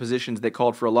myself in positions that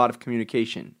called for a lot of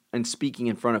communication and speaking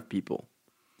in front of people.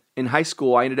 In high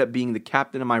school, I ended up being the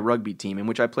captain of my rugby team, in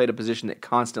which I played a position that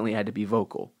constantly had to be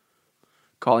vocal.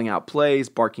 Calling out plays,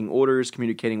 barking orders,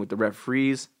 communicating with the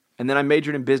referees, and then I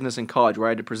majored in business in college where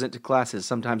I had to present to classes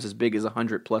sometimes as big as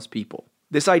 100 plus people.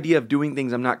 This idea of doing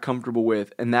things I'm not comfortable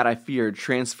with and that I feared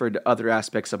transferred to other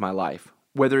aspects of my life,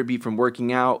 whether it be from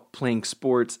working out, playing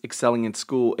sports, excelling in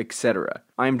school, etc.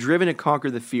 I am driven to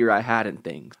conquer the fear I had in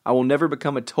things. I will never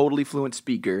become a totally fluent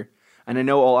speaker, and I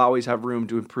know I'll always have room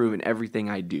to improve in everything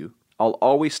I do. I'll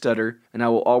always stutter, and I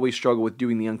will always struggle with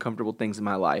doing the uncomfortable things in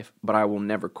my life, but I will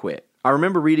never quit. I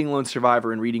remember reading Lone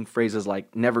Survivor and reading phrases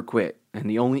like, never quit, and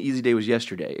the only easy day was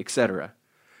yesterday, etc.,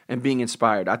 and being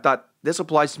inspired. I thought, this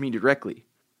applies to me directly.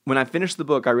 When I finished the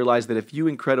book, I realized that if you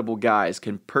incredible guys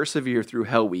can persevere through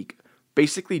Hell Week,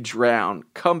 basically drown,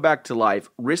 come back to life,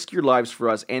 risk your lives for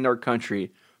us and our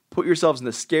country, put yourselves in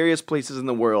the scariest places in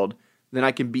the world, then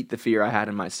I can beat the fear I had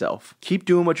in myself. Keep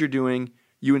doing what you're doing.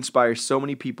 You inspire so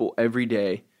many people every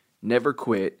day. Never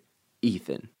quit,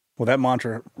 Ethan. Well, that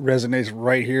mantra resonates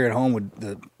right here at home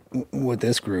with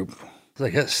this group. It's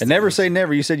like, yes. And never say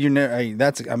never. You said you never.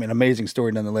 That's amazing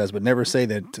story nonetheless. But never say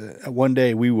that one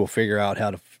day we will figure out how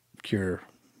to cure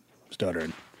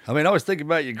stuttering. I mean, I always think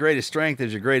about your greatest strength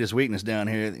is your greatest weakness down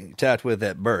here that you tapped with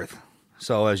at birth.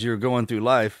 So as you're going through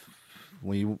life,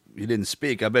 when you didn't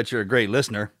speak, I bet you're a great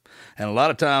listener. And a lot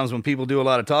of times when people do a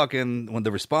lot of talking, when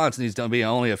the response needs to be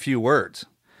only a few words.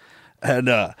 And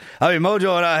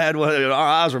Mojo and I had our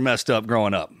eyes were messed up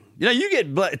growing up. You know, you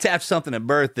get tapped something at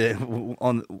birth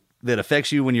that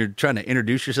affects you when you're trying to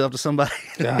introduce yourself to somebody.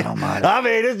 God almighty. I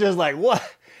mean, it's just like, what?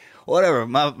 Whatever.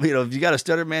 If you got a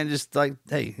stutter, man, just like,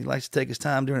 hey, he likes to take his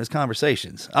time during his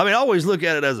conversations. I mean, always look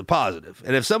at it as a positive.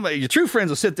 And if your true friends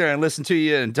will sit there and listen to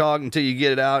you and talk until you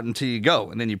get it out, until you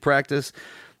go, and then you practice,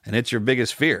 and it's your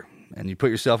biggest fear, and you put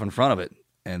yourself in front of it.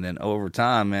 And then over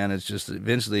time, man, it's just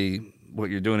eventually what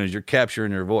you're doing is you're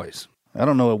capturing your voice. I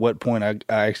don't know at what point I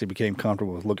actually became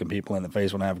comfortable with looking people in the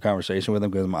face when I have a conversation with them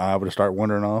because my eye would start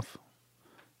wandering off.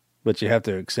 But you have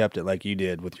to accept it like you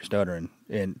did with your stuttering.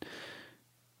 And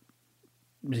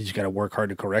you just got to work hard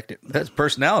to correct it. That's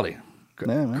personality.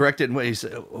 Yeah, correct it in what he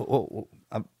said.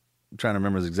 I'm trying to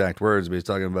remember his exact words, but he's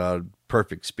talking about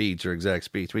perfect speech or exact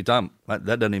speech. That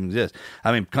doesn't even exist.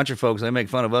 I mean, country folks, they make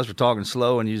fun of us for talking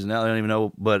slow and using that. They don't even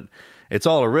know, but it's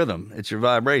all a rhythm. It's your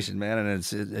vibration, man. And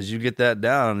as you get that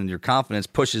down and your confidence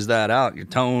pushes that out, your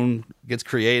tone gets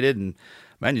created, and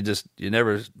man, you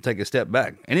never take a step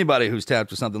back. Anybody who's tapped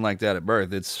with something like that at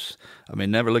birth,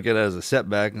 never look at it as a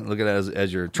setback. Look at it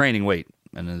as your training weight.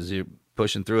 And as you're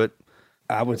pushing through it,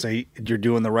 I would say you're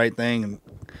doing the right thing. And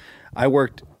I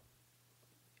worked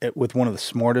with one of the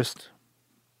smartest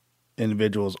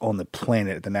individuals on the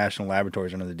planet at the National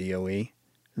Laboratories under the DOE.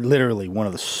 Literally one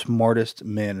of the smartest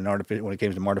men when it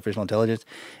came to artificial intelligence.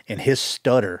 And his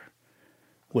stutter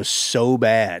was so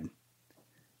bad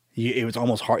It was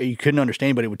almost hard. You couldn't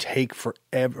understand, but it would take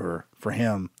forever for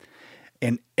him.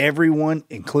 And everyone,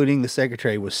 including the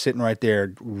secretary, was sitting right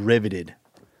there riveted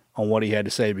on what he had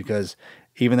to say, because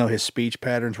even though his speech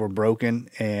patterns were broken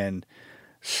and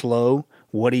slow,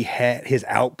 what he had, his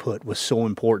output was so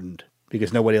important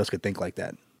because nobody else could think like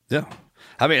that. Yeah.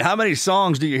 I mean, how many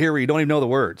songs do you hear where you don't even know the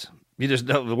words? You just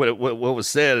know what was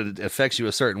said, and it affects you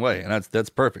a certain way. And that's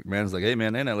perfect, man. It's like, hey,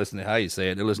 man, they're not listening to how you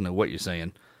say it. They're listening to what you're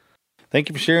saying. Thank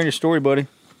you for sharing your story, buddy.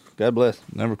 God bless.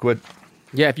 Never quit.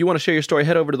 Yeah, if you want to share your story,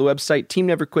 head over to the website,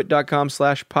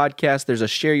 teamneverquit.com/podcast. There's a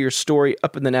share your story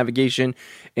up in the navigation,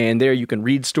 and there you can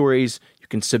read stories. You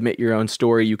can submit your own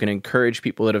story. You can encourage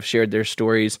people that have shared their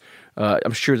stories.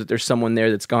 I'm sure that there's someone there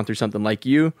that's gone through something like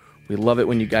you. We love it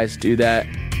when you guys do that.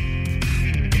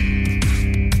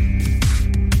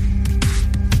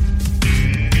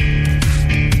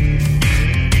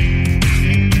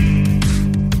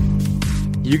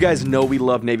 You guys know we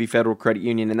love Navy Federal Credit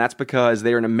Union, and that's because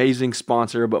they're an amazing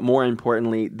sponsor, but more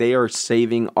importantly, they are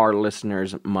saving our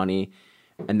listeners money,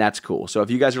 and that's cool. So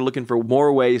if you guys are looking for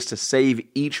more ways to save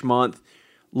each month,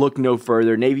 look no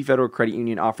further. Navy Federal Credit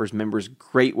Union offers members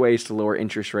great ways to lower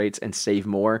interest rates and save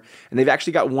more, and they've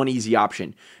actually got one easy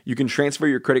option. You can transfer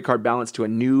your credit card balance to a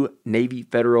new Navy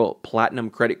Federal Platinum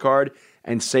credit card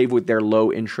and save with their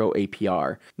low intro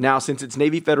APR. Now, since it's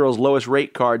Navy Federal's lowest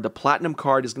rate card, the Platinum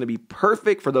card is going to be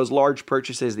perfect for those large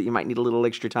purchases that you might need a little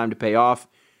extra time to pay off.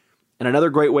 And another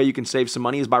great way you can save some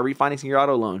money is by refinancing your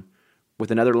auto loan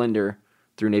with another lender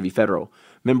through Navy Federal.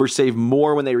 Members save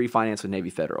more when they refinance with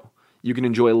Navy Federal. You can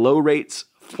enjoy low rates,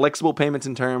 flexible payments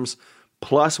and terms,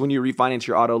 plus when you refinance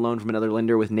your auto loan from another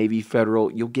lender with Navy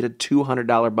Federal, you'll get a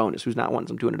 $200 bonus. Who's not wanting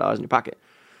some $200 in your pocket?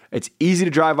 It's easy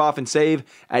to drive off and save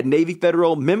at Navy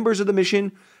Federal, members of the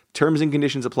mission. Terms and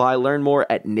conditions apply. Learn more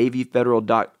at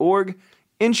NavyFederal.org.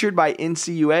 Insured by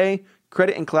NCUA.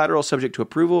 Credit and collateral subject to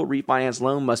approval. Refinance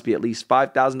loan must be at least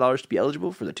 $5,000 to be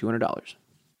eligible for the $200.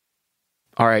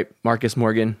 All right, Marcus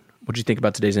Morgan, what did you think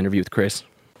about today's interview with Chris?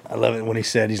 I love it when he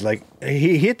said, he's like,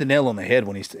 he hit the nail on the head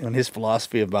when on his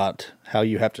philosophy about how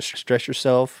you have to stress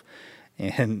yourself,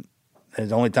 and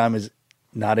his only time is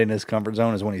not in his comfort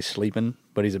zone is when he's sleeping,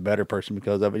 but he's a better person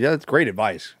because of it. Yeah, that's great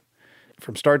advice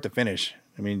from start to finish.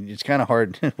 I mean, it's kind of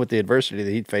hard with the adversity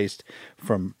that he'd faced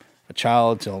from a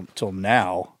child till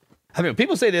now. I mean,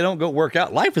 people say they don't go work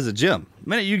out. Life is a gym. The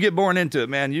minute you get born into it,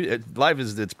 man, life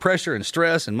is it's pressure and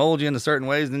stress and mold you into certain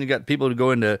ways. And then you got people who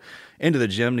go into the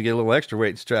gym to get a little extra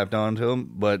weight strapped onto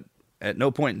them. But at no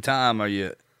point in time are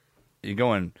you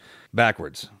going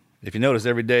backwards. If you notice,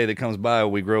 every day that comes by,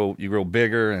 you grow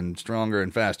bigger and stronger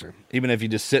and faster. Even if you're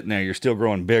just sitting there, you're still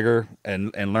growing bigger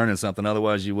and learning something.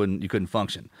 Otherwise, you couldn't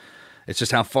function. It's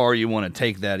just how far you want to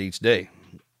take that each day.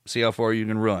 See how far you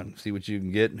can run. See what you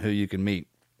can get and who you can meet.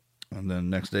 And then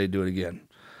next day, do it again.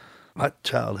 My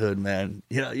childhood, man.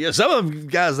 Yeah. Some of them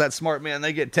guys that smart, man,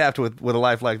 they get tapped with a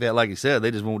life like that. Like you said, they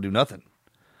just won't do nothing.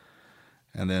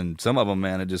 And then some of them,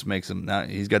 man, it just makes him. Now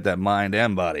he's got that mind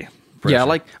and body. Pressure. Yeah,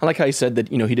 I like how he said that,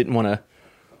 he didn't want to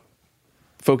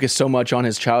focus so much on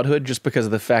his childhood just because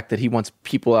of the fact that he wants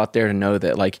people out there to know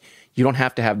that, like, you don't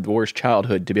have to have the worst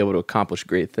childhood to be able to accomplish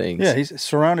great things. Yeah, he's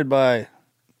surrounded by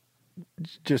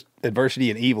just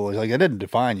adversity and evil. He's like, that doesn't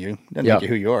define you. It doesn't make you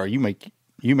who you are. You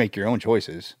make your own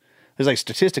choices. It's like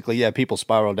statistically, people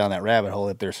spiral down that rabbit hole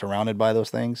if they're surrounded by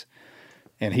those things.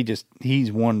 And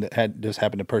he's one that just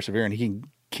happened to persevere, and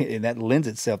and that lends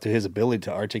itself to his ability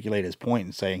to articulate his point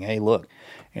and saying, hey, look,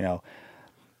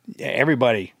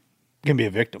 everybody can be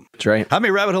a victim. That's right. How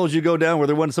many rabbit holes you go down where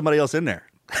there wasn't somebody else in there?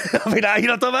 I mean, you know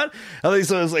what I'm talking about? I think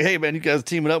so. It's like, hey, man, you guys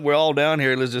teaming up. We're all down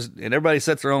here. And everybody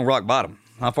sets their own rock bottom.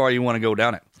 How far you want to go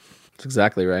down it? That's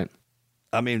exactly right.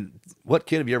 I mean, what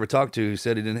kid have you ever talked to who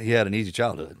said he had an easy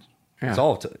childhood? Yeah.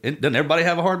 Doesn't everybody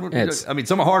have a hard one? I mean,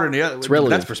 some are harder than the other. It's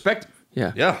relative. That's perspective.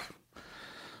 Yeah. Yeah.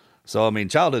 So, I mean,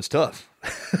 childhood's tough.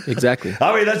 Exactly.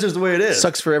 I mean, that's just the way it is.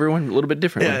 Sucks for everyone a little bit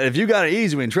different. Yeah, if you got it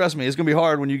easy, trust me, it's going to be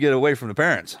hard when you get away from the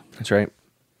parents. That's right.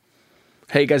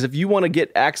 Hey, guys, if you want to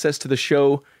get access to the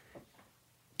show,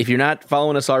 if you're not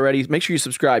following us already, make sure you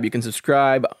subscribe. You can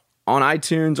subscribe on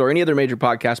iTunes or any other major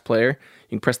podcast player.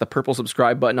 You can press the purple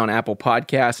subscribe button on Apple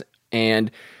Podcasts, and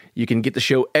you can get the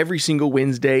show every single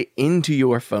Wednesday into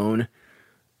your phone,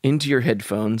 into your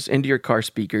headphones, into your car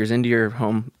speakers, into your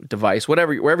home device,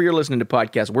 wherever you're listening to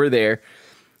podcasts, we're there.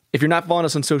 If you're not following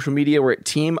us on social media, we're at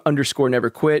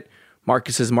team_neverquit.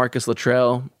 Marcus is Marcus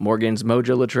Luttrell. Morgan's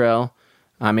Mojo Luttrell.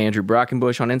 I'm Andrew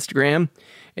Brockenbush on Instagram.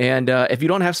 And if you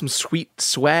don't have some sweet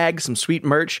swag, some sweet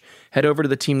merch, head over to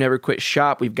the Team Never Quit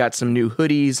shop. We've got some new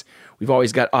hoodies. We've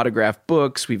always got autographed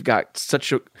books. We've got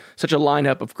such a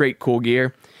lineup of great cool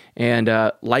gear. And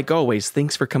like always,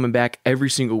 thanks for coming back every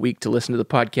single week to listen to the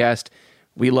podcast.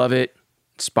 We love it.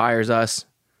 Inspires us.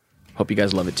 Hope you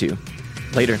guys love it too.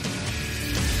 Later.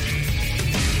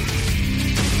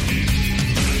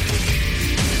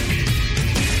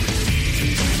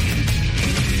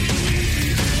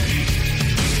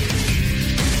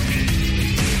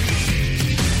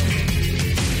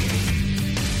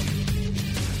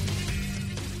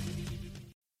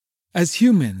 As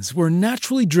humans, we're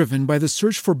naturally driven by the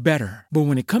search for better. But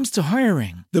when it comes to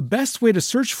hiring, the best way to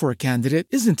search for a candidate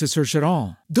isn't to search at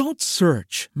all. Don't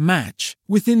search, match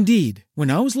with Indeed.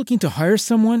 When I was looking to hire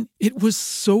someone, it was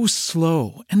so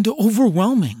slow and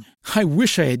overwhelming. I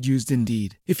wish I had used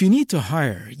Indeed. If you need to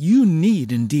hire, you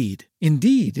need Indeed.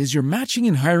 Indeed is your matching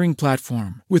and hiring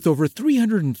platform with over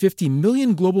 350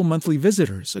 million global monthly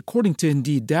visitors, according to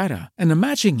Indeed data, and a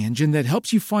matching engine that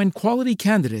helps you find quality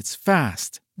candidates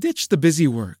fast. Ditch the busy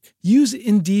work. Use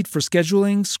Indeed for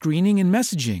scheduling, screening, and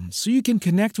messaging so you can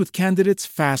connect with candidates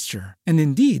faster. And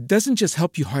Indeed doesn't just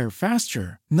help you hire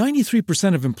faster.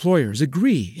 93% of employers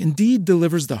agree Indeed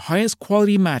delivers the highest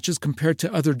quality matches compared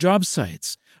to other job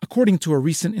sites, according to a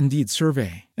recent Indeed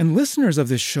survey. And listeners of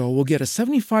this show will get a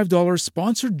 $75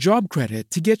 sponsored job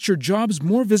credit to get your jobs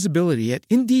more visibility at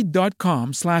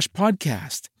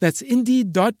Indeed.com/podcast. That's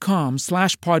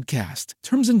Indeed.com/podcast.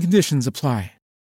 Terms and conditions apply.